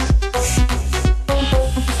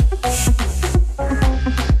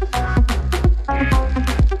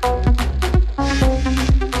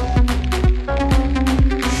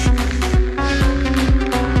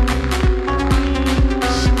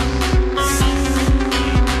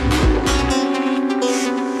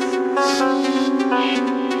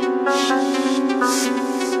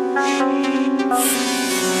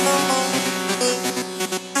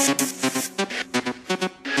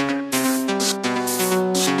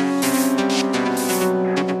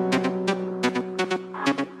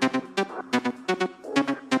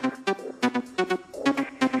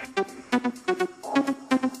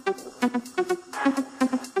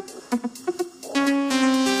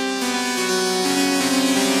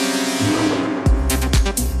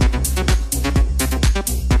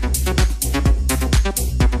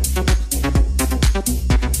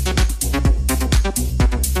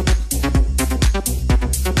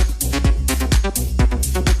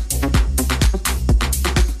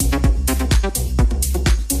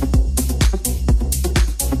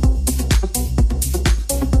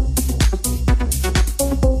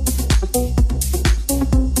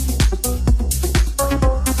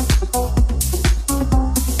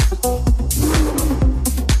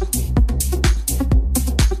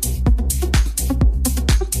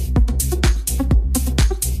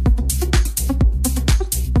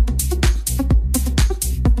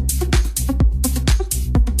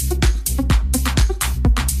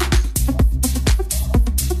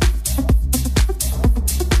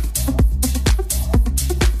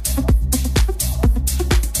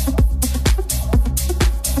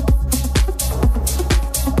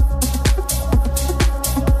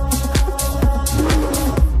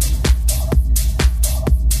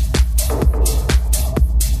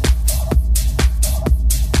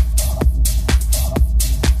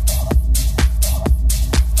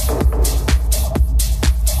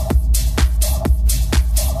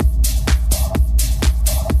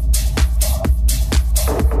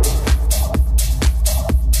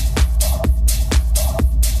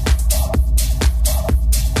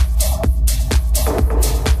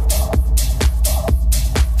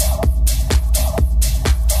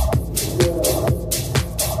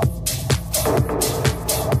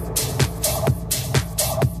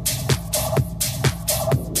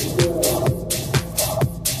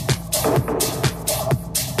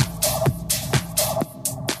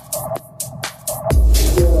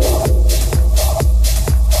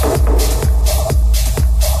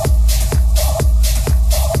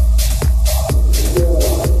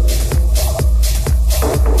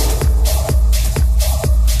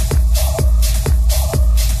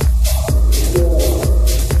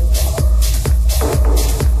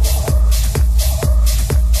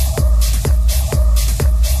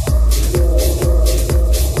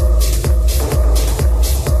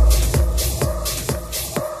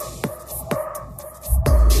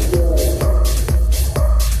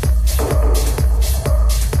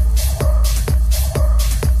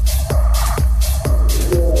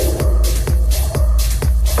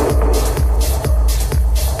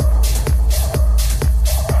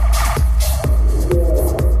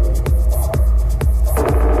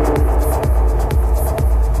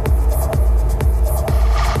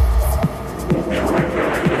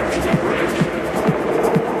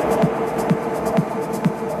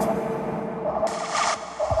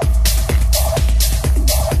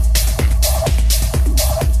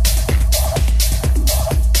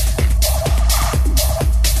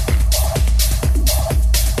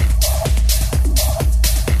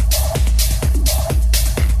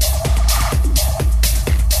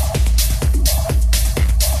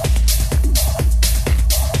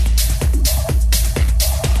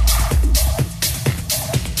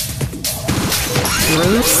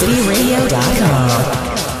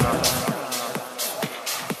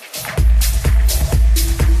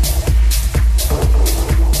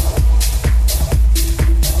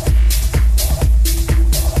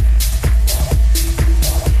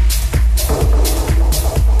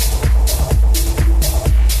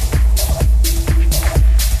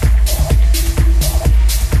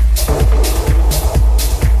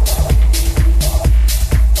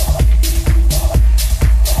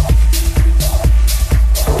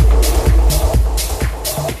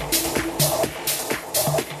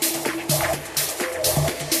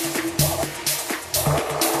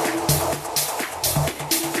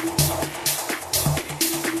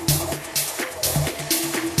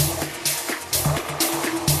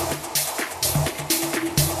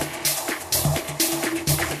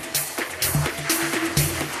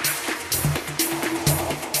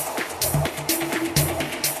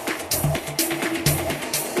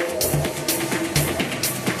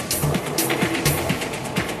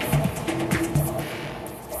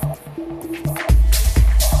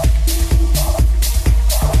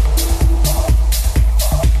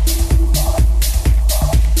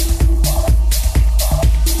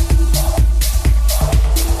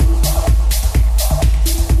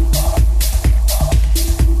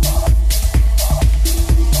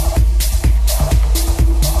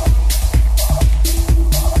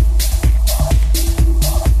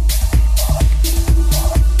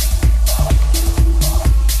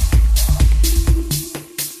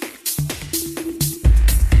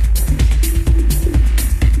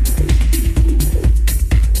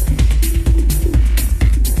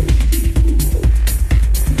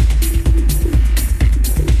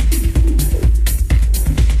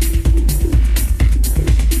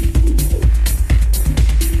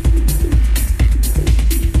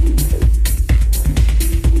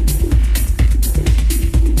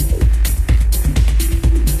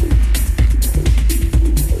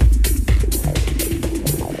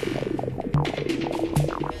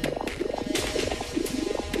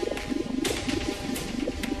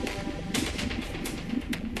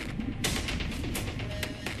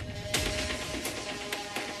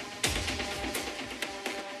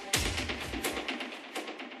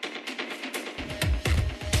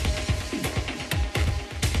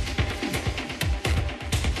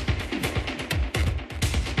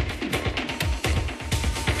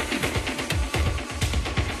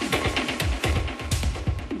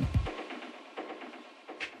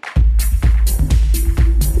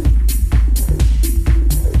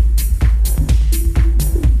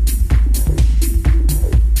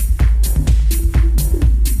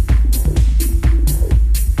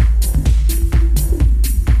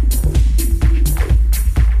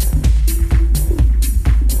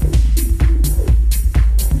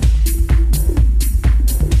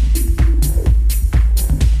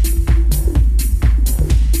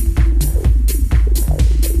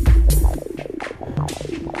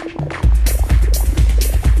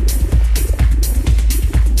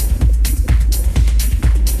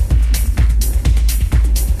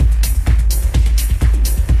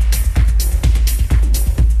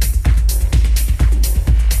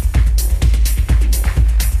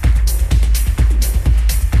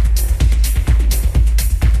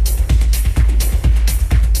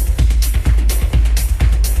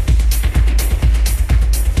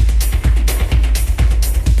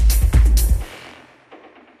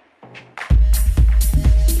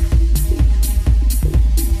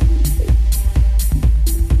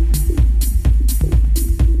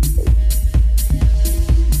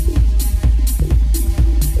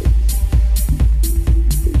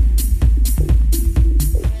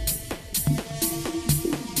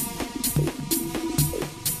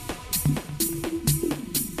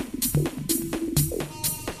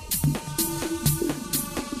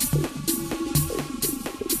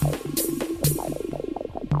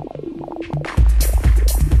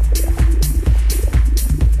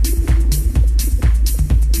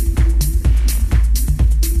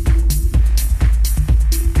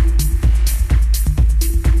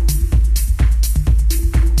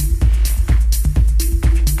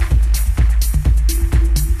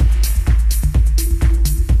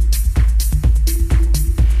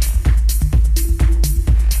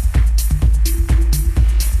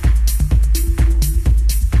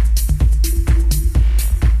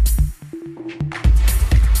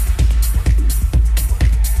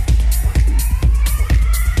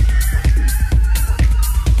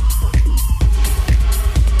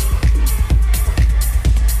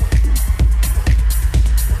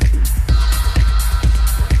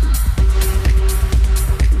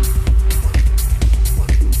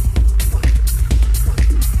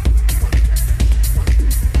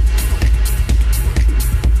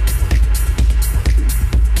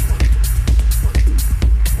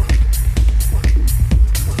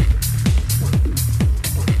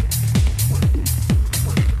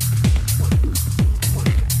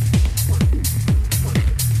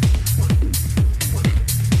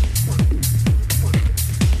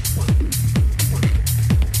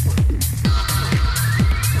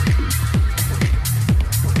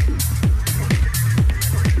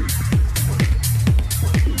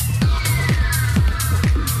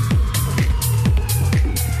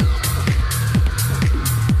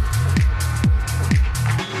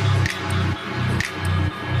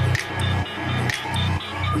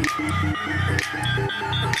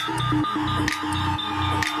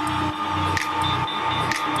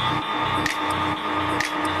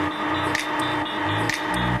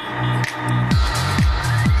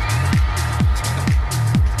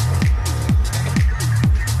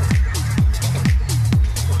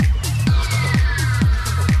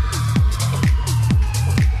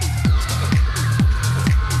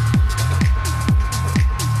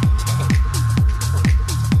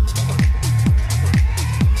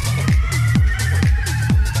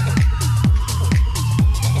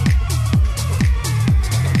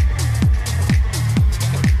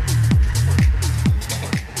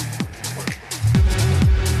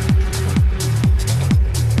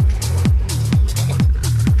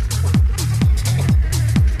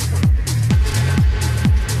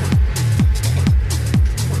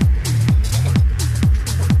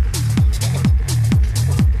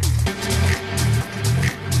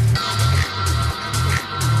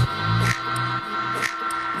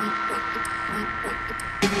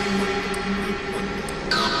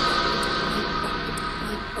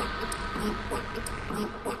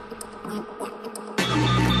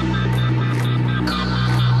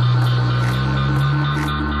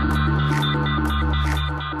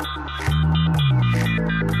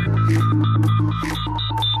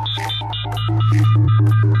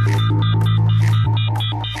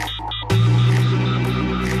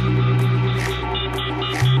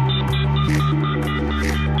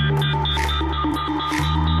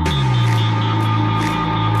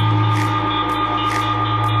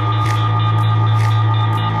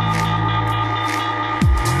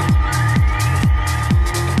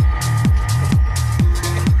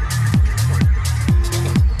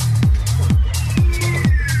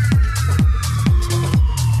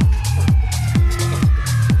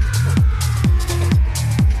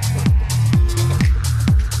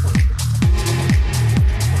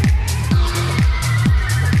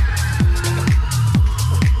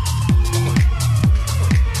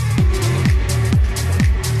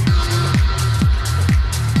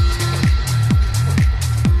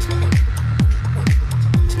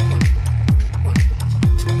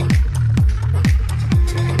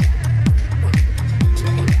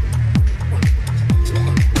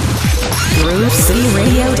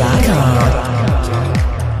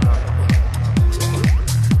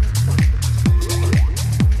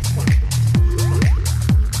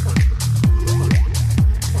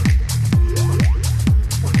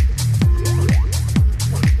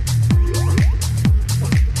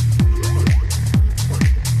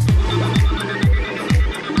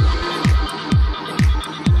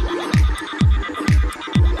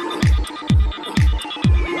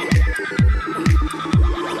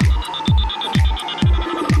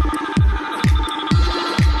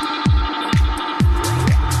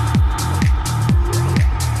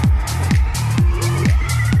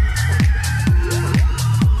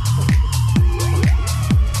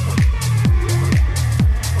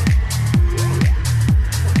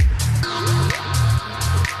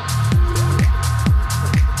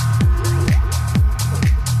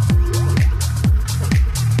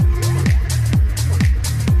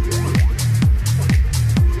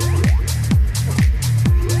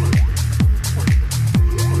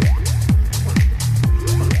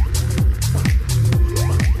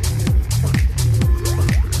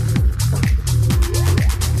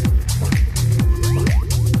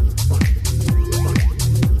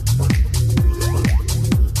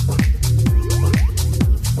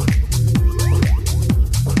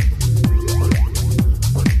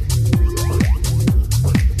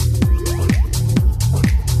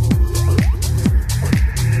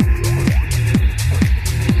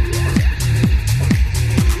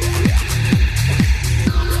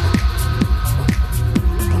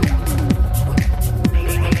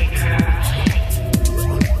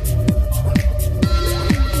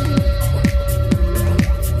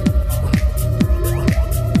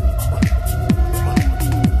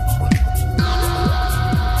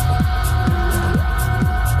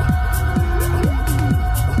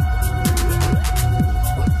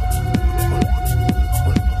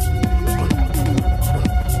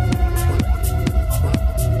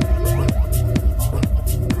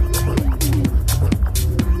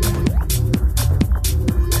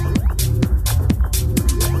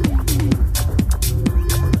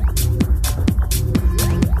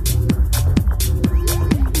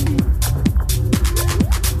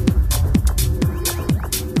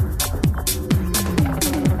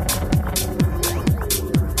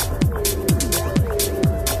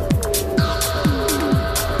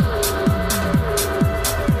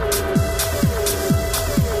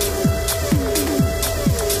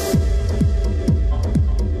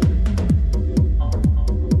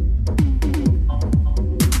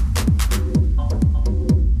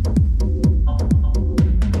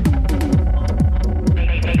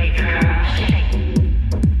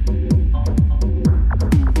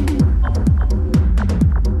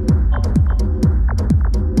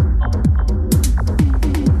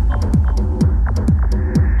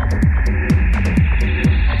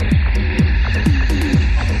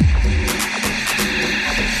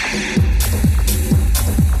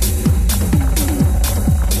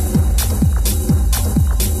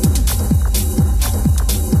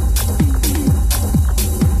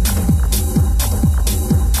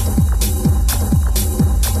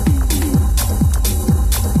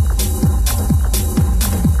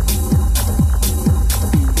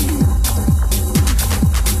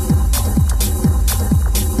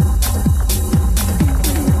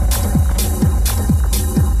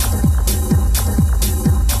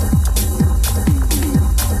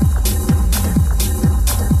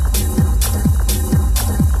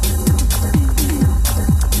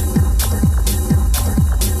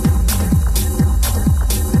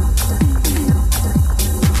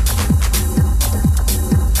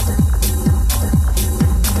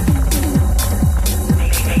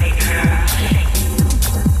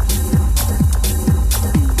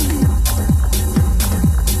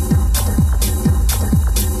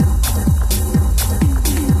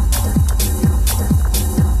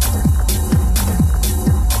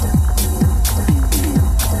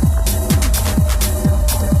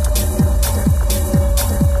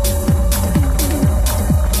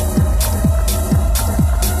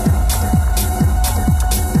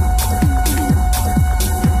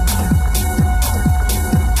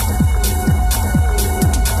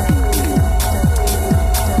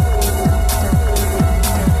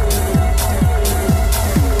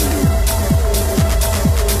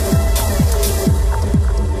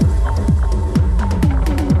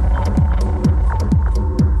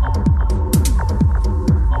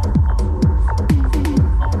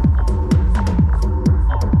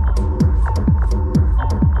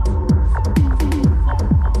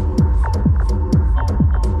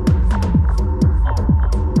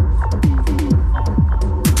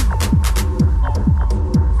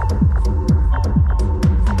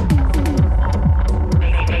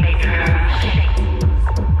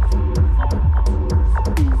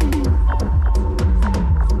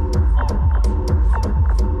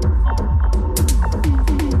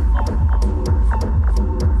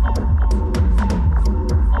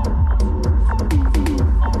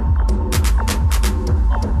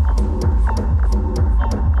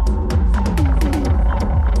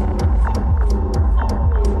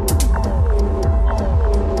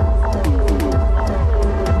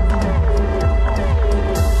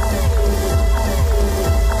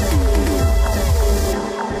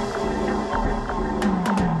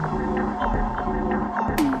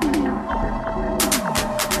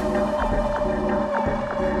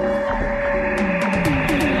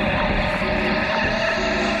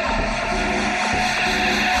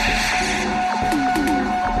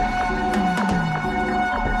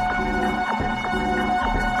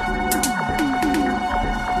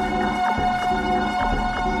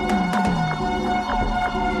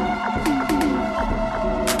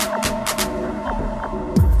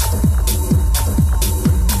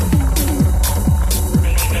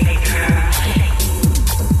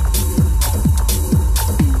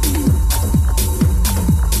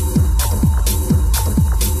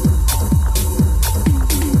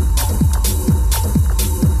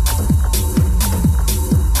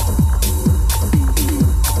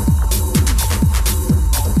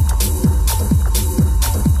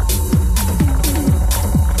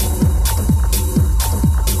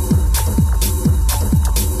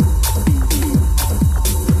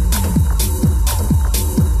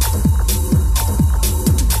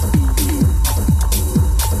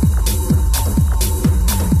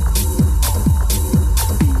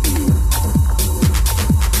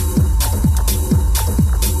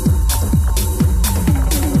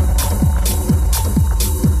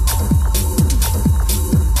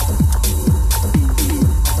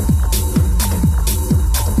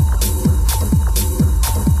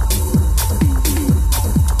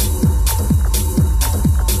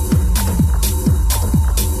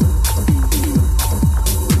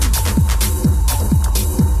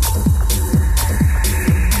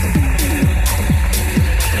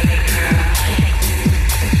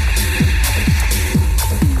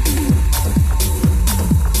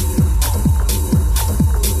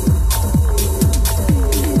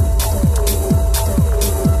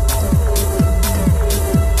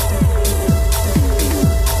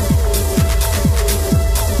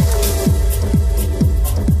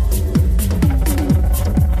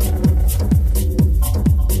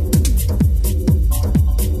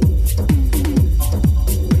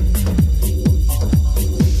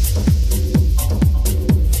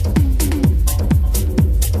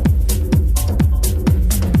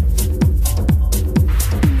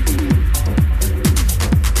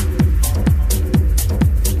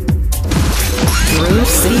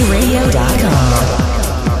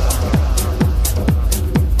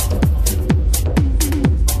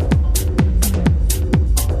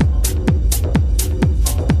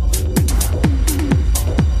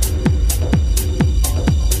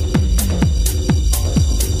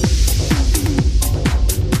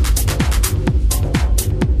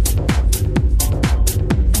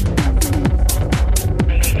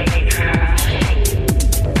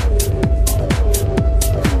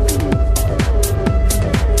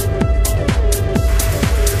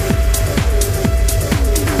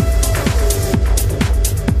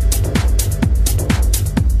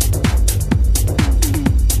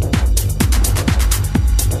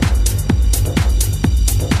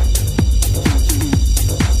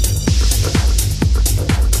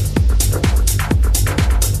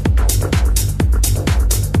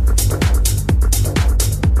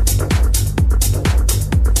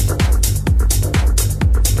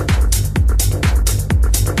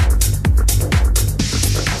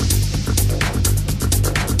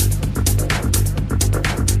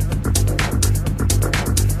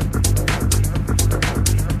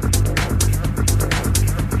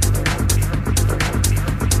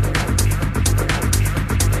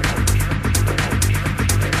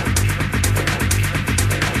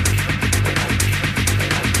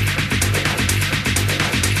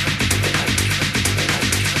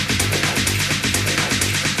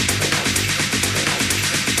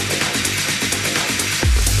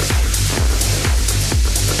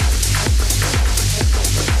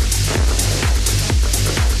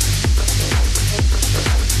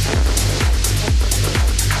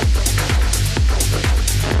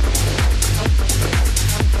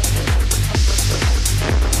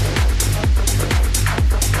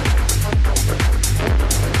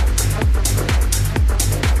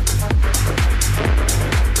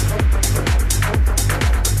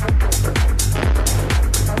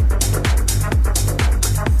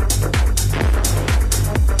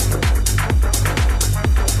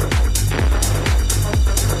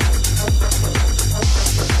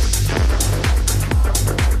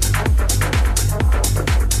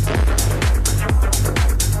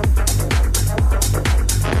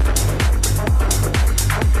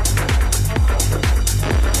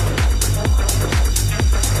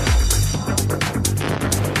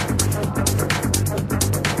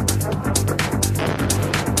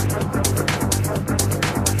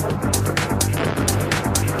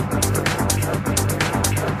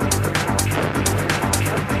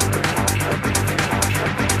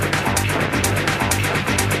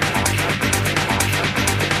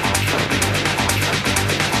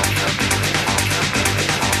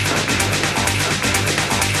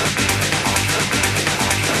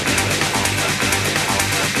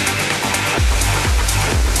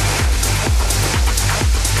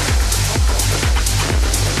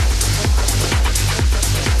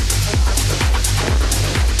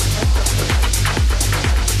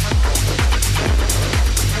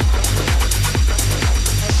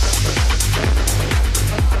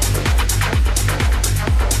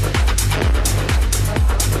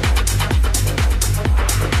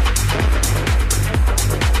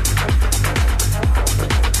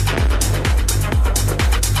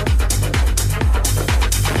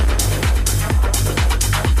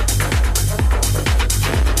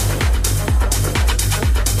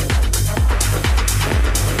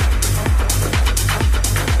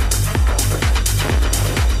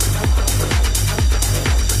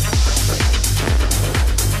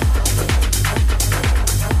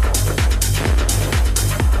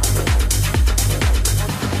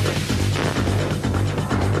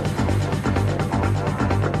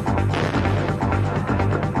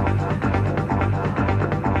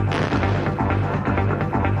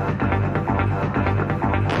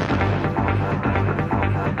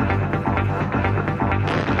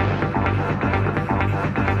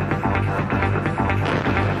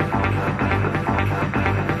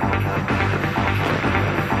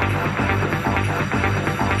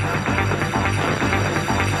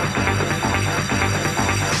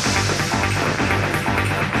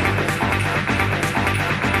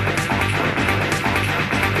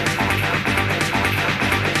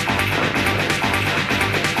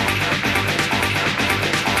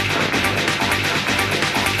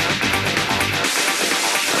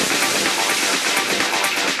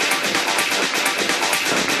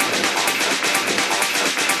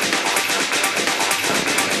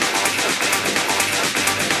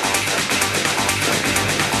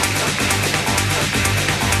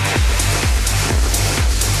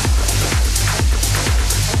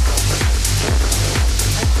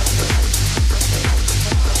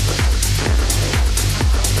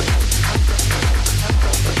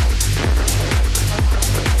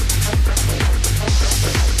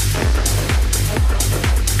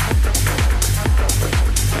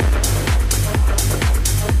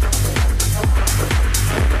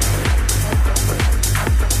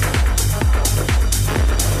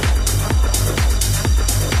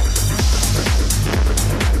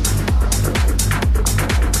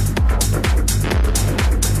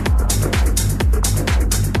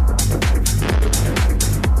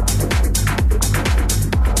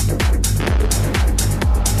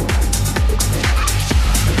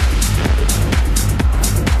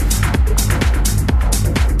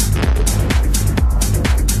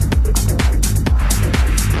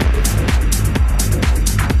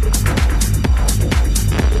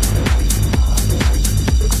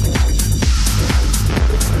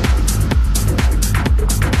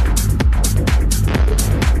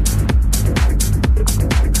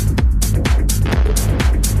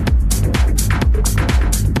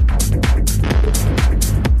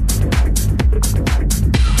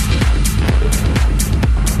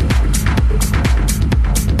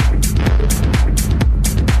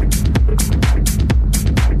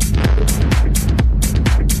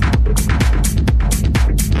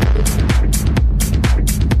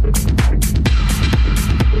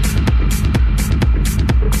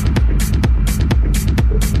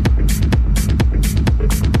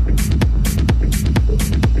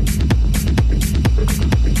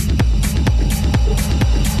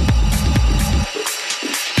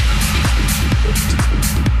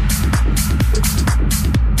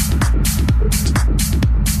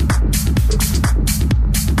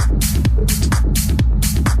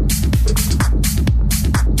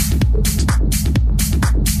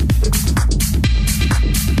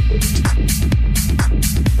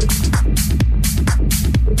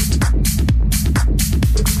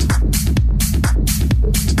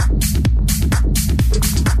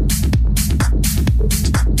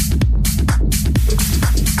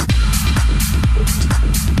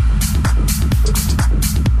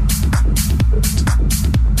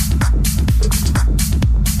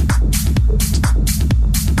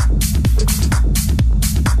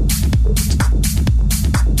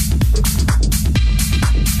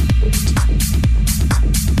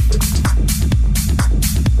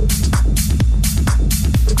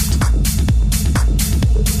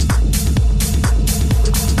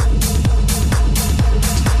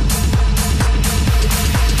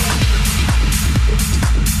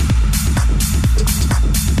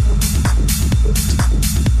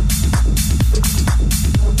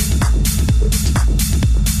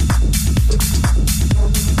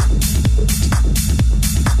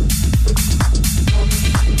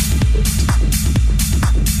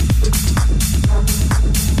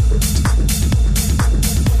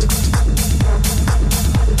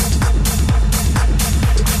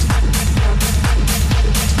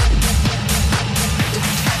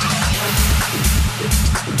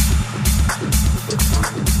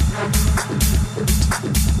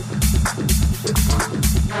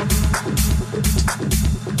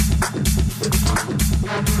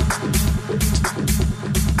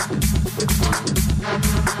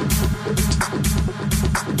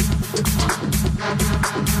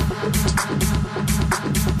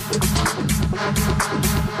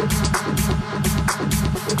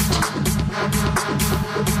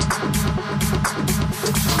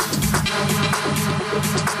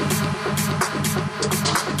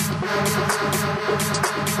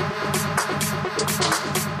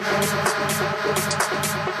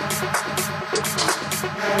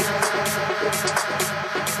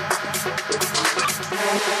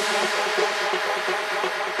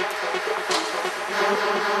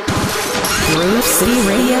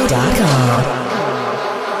 GrooveCityRadio.com.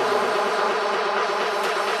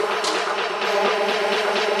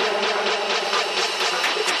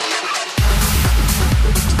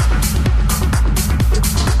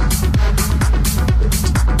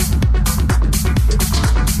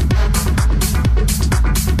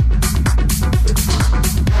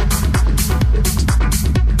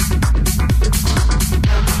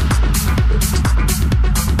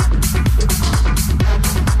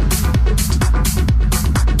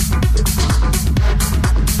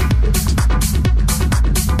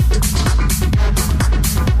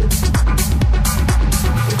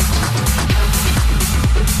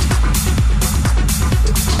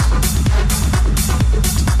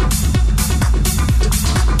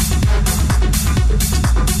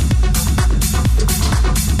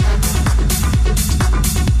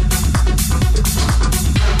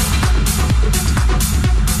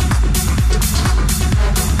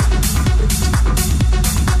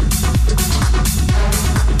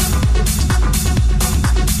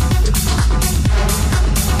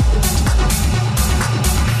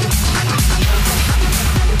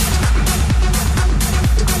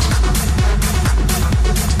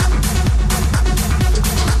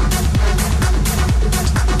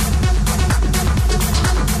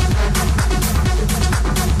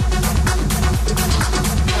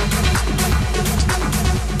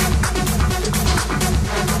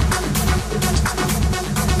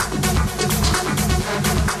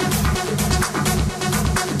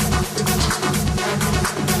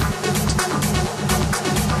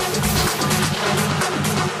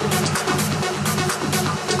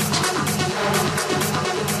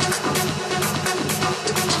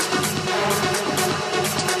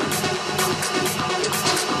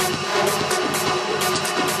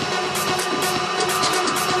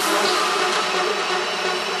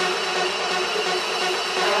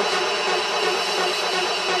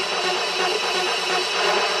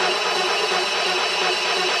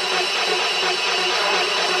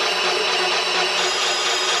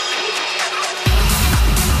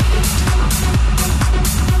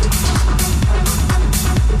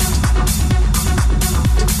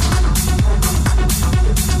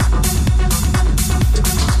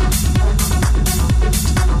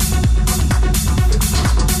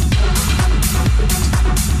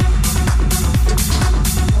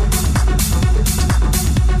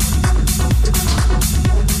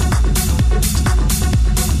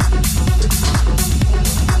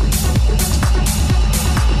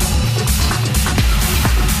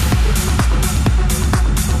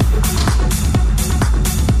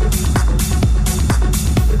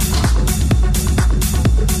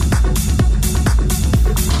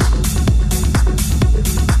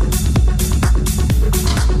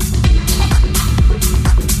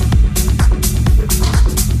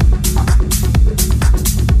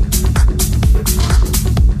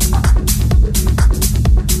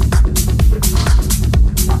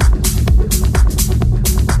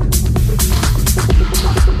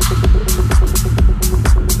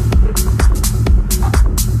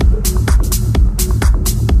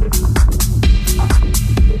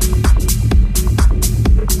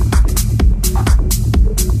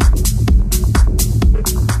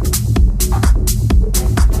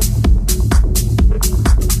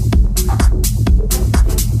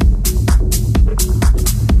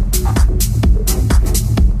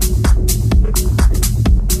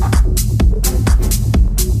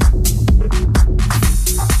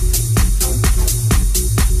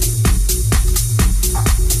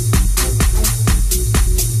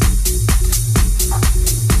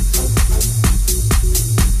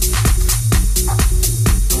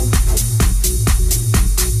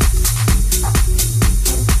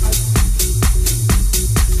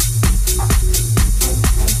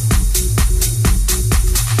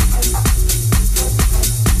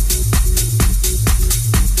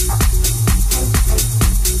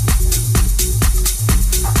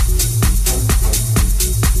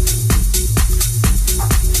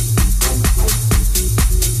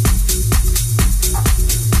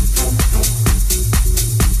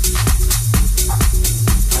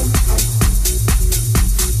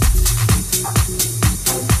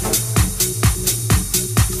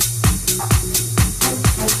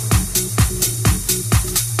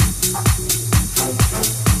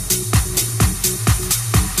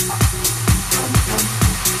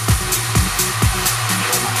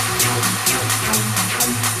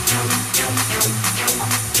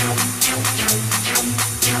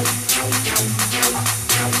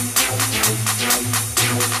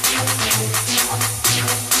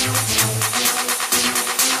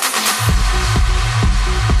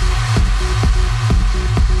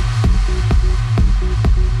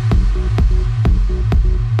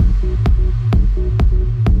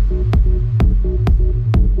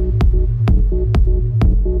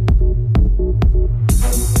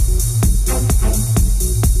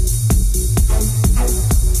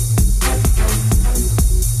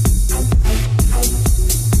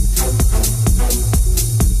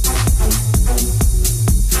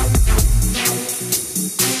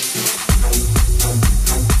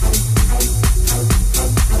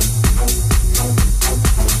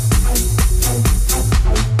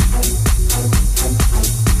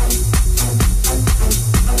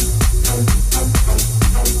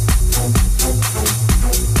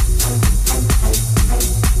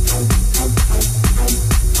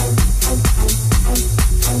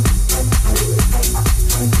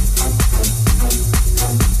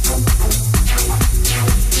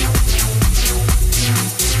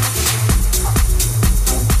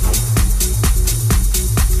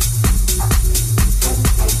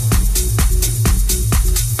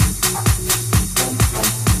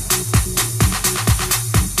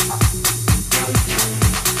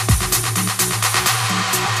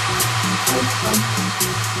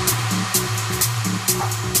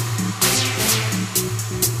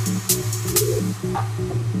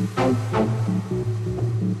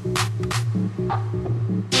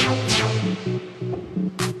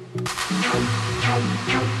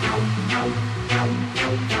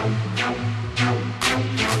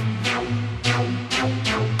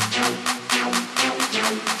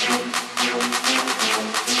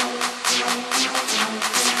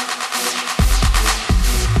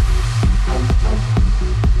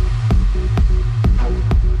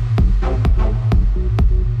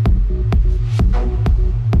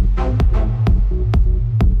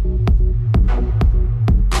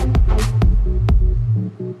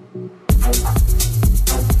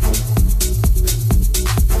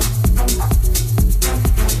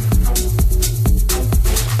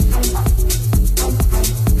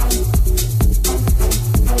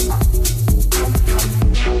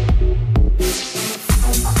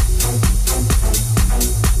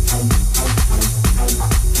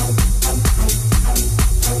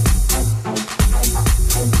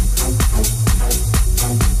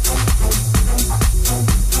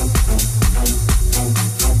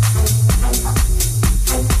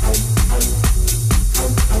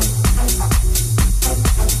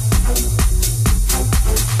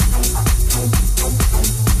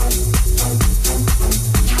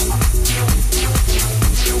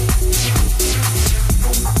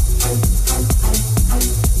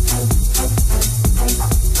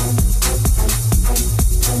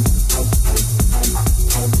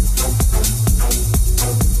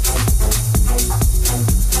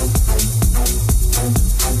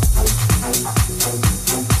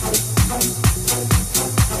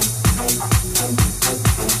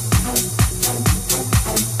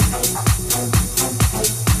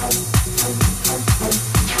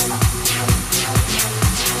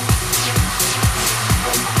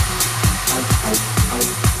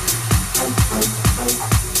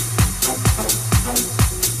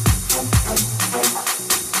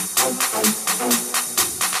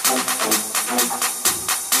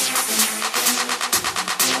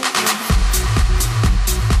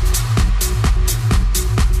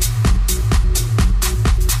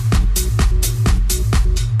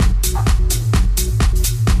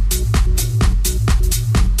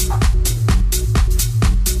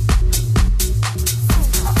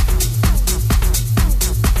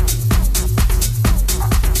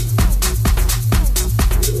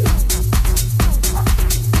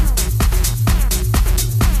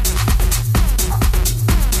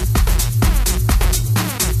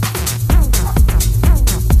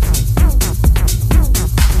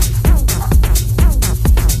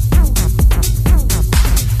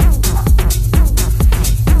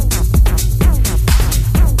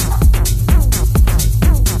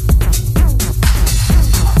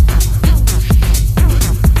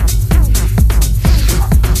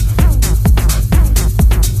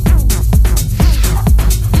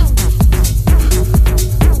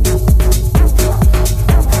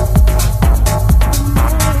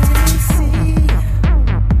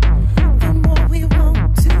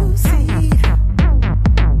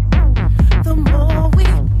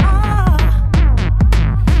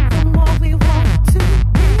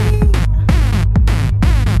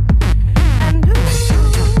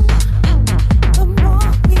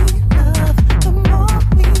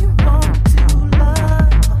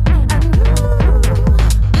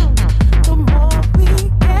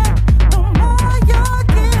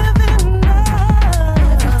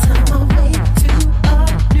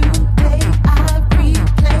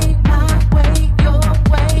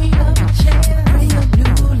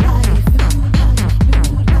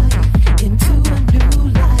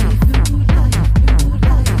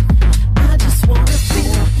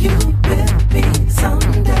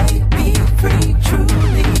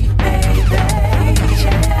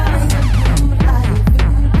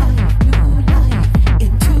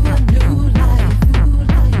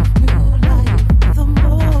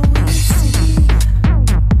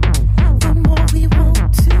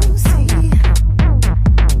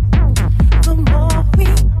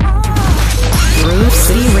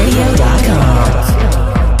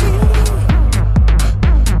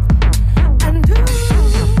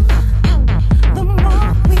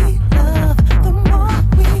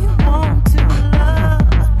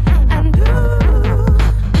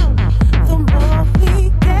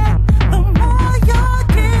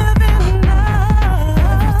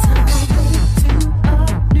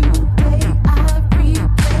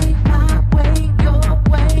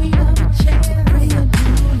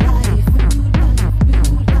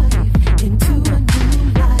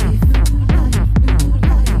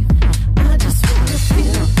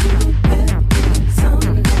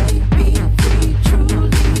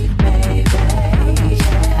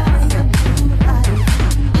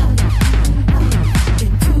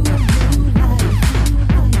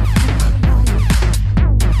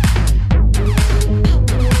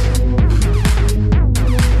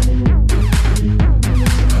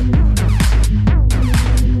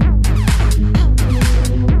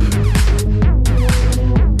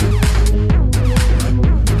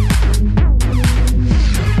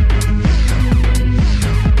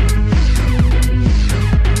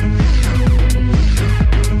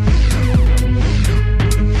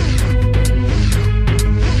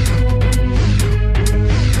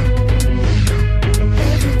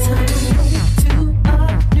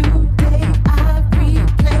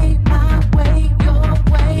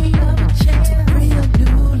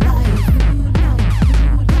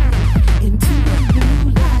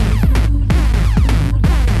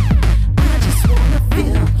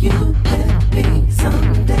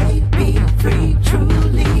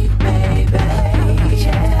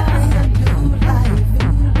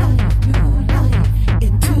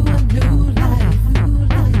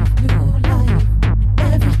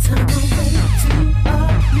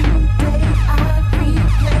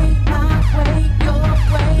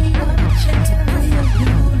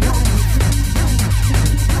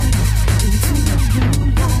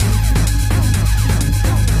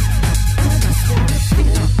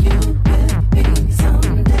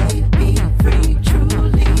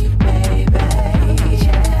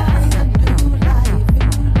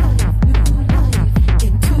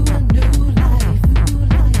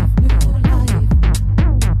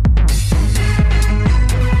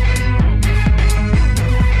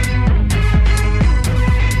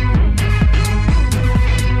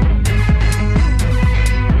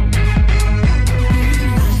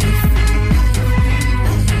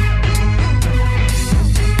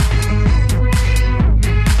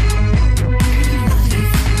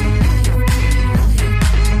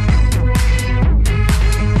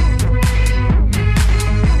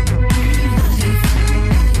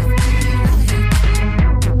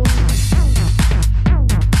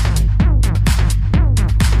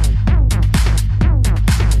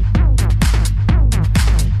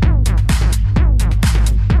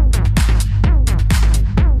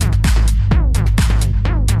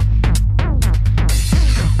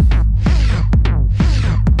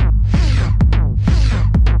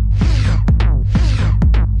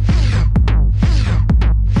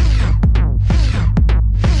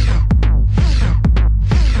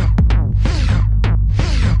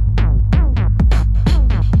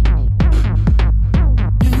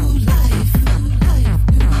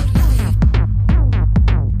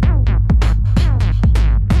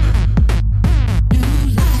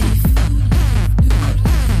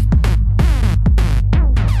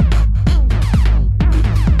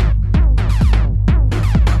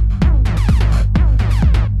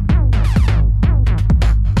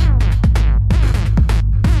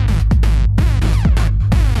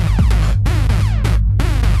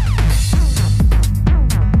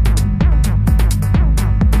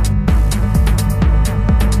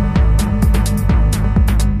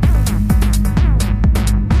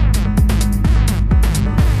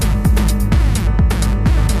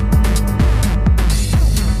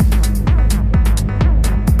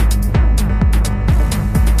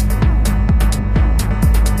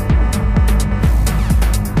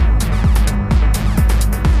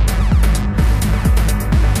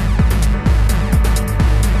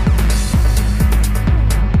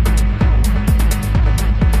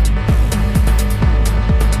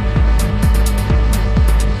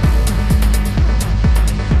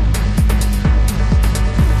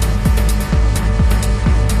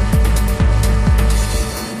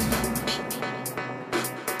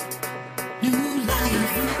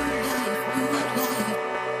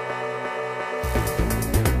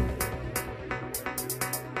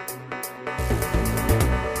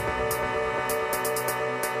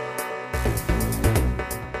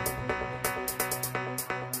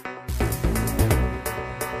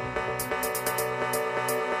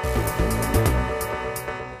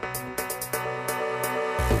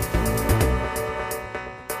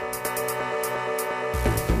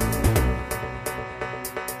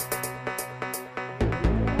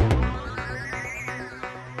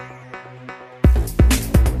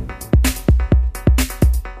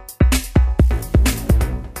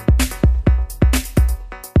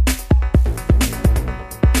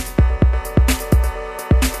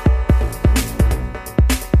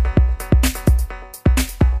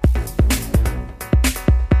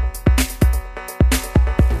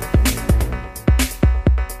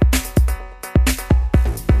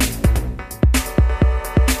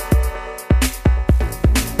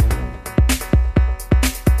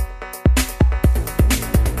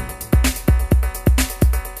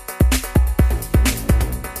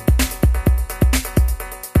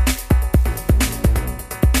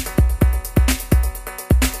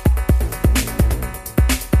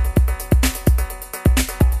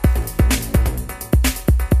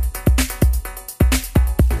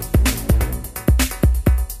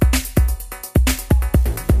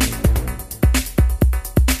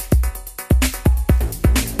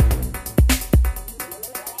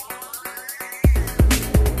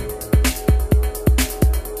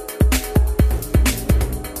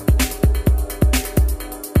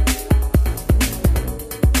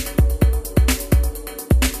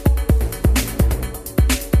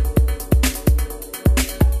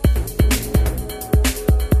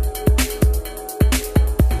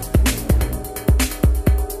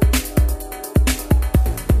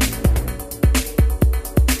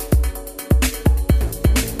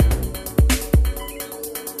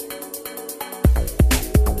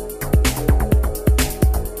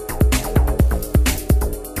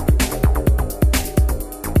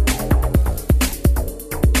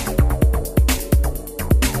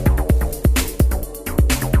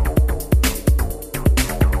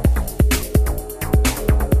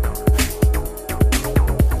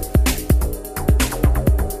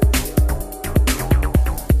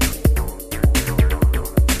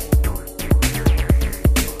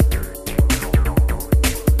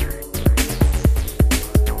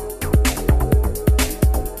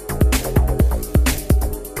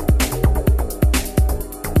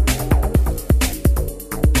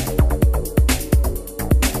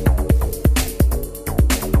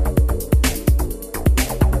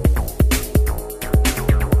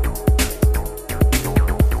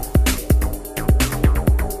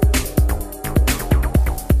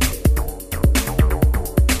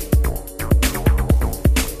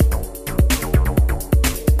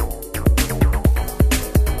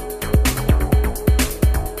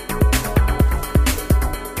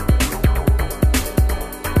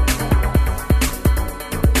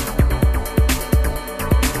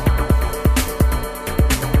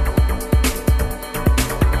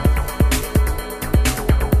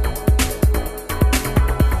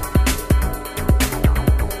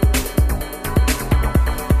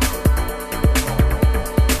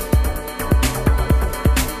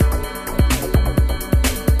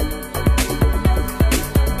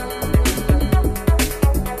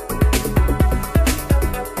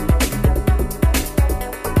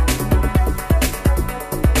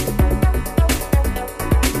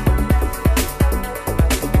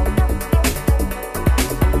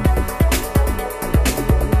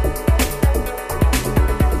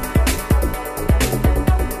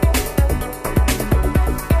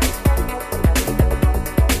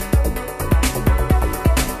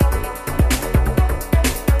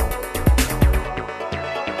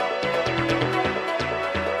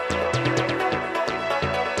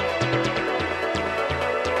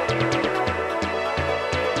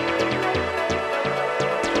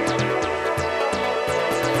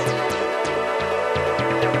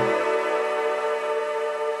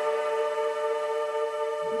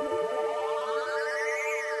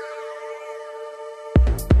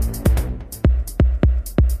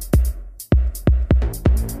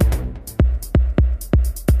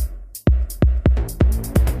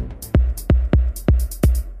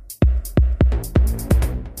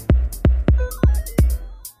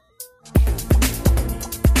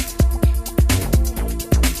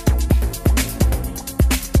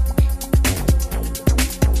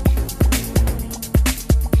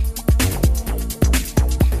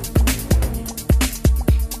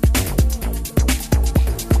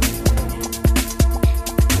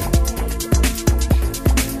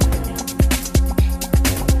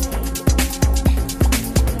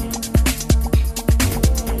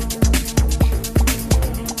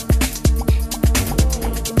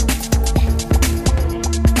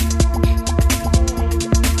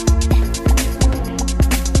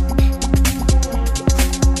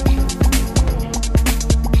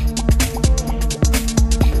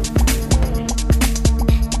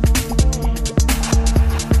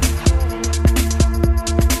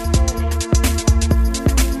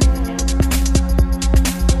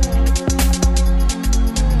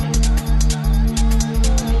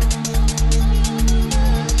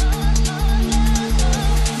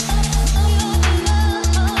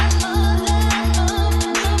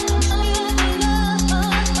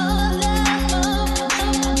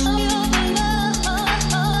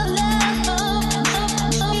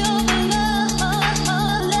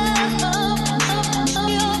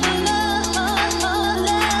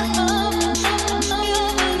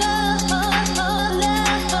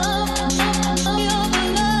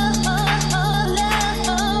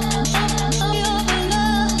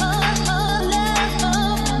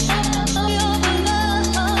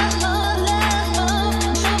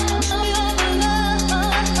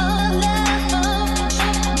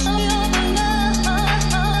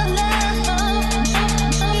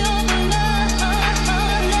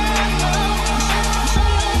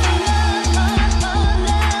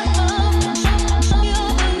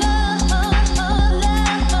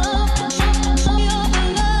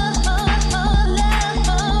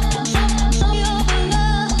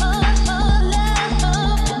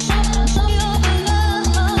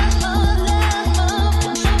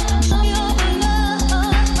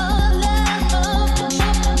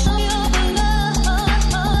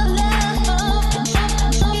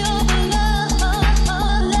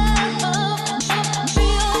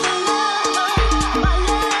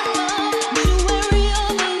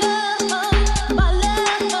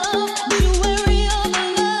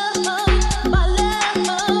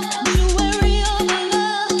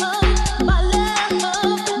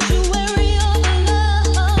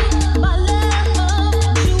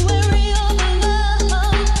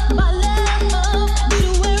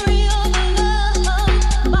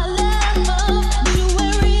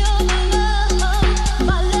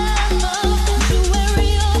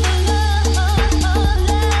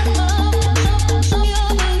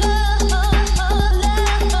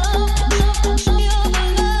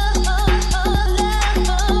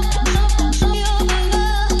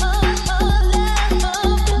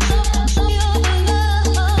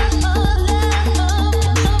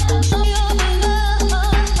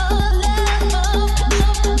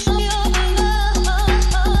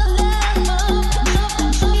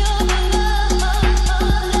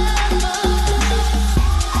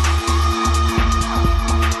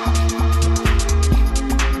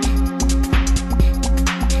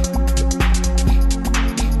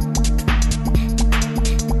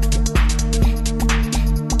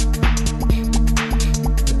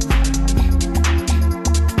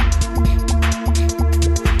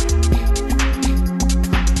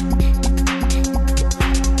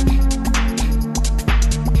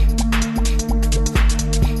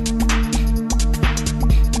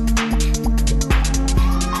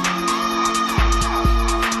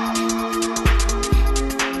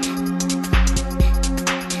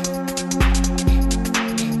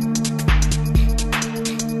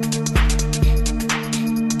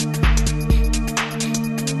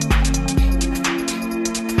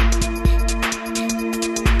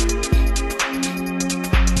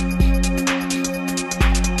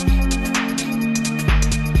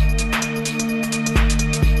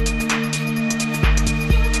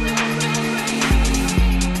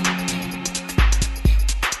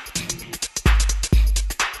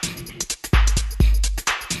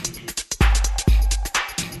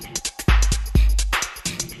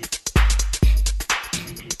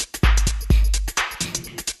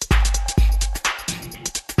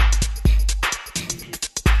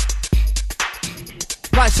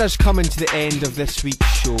 that's us coming to the end of this week's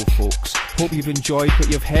show, folks. Hope you've enjoyed what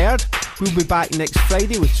you've heard. We'll be back next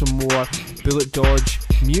Friday with some more Bullet Dodge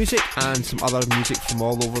music and some other music from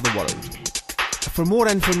all over the world. For more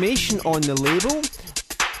information on the label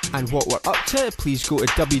and what we're up to, please go to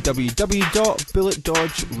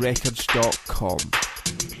www.bulletdodgerecords.com.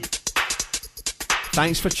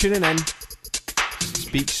 Thanks for tuning in.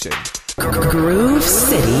 Speak soon. Groove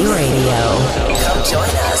City Radio. Come join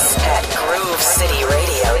us at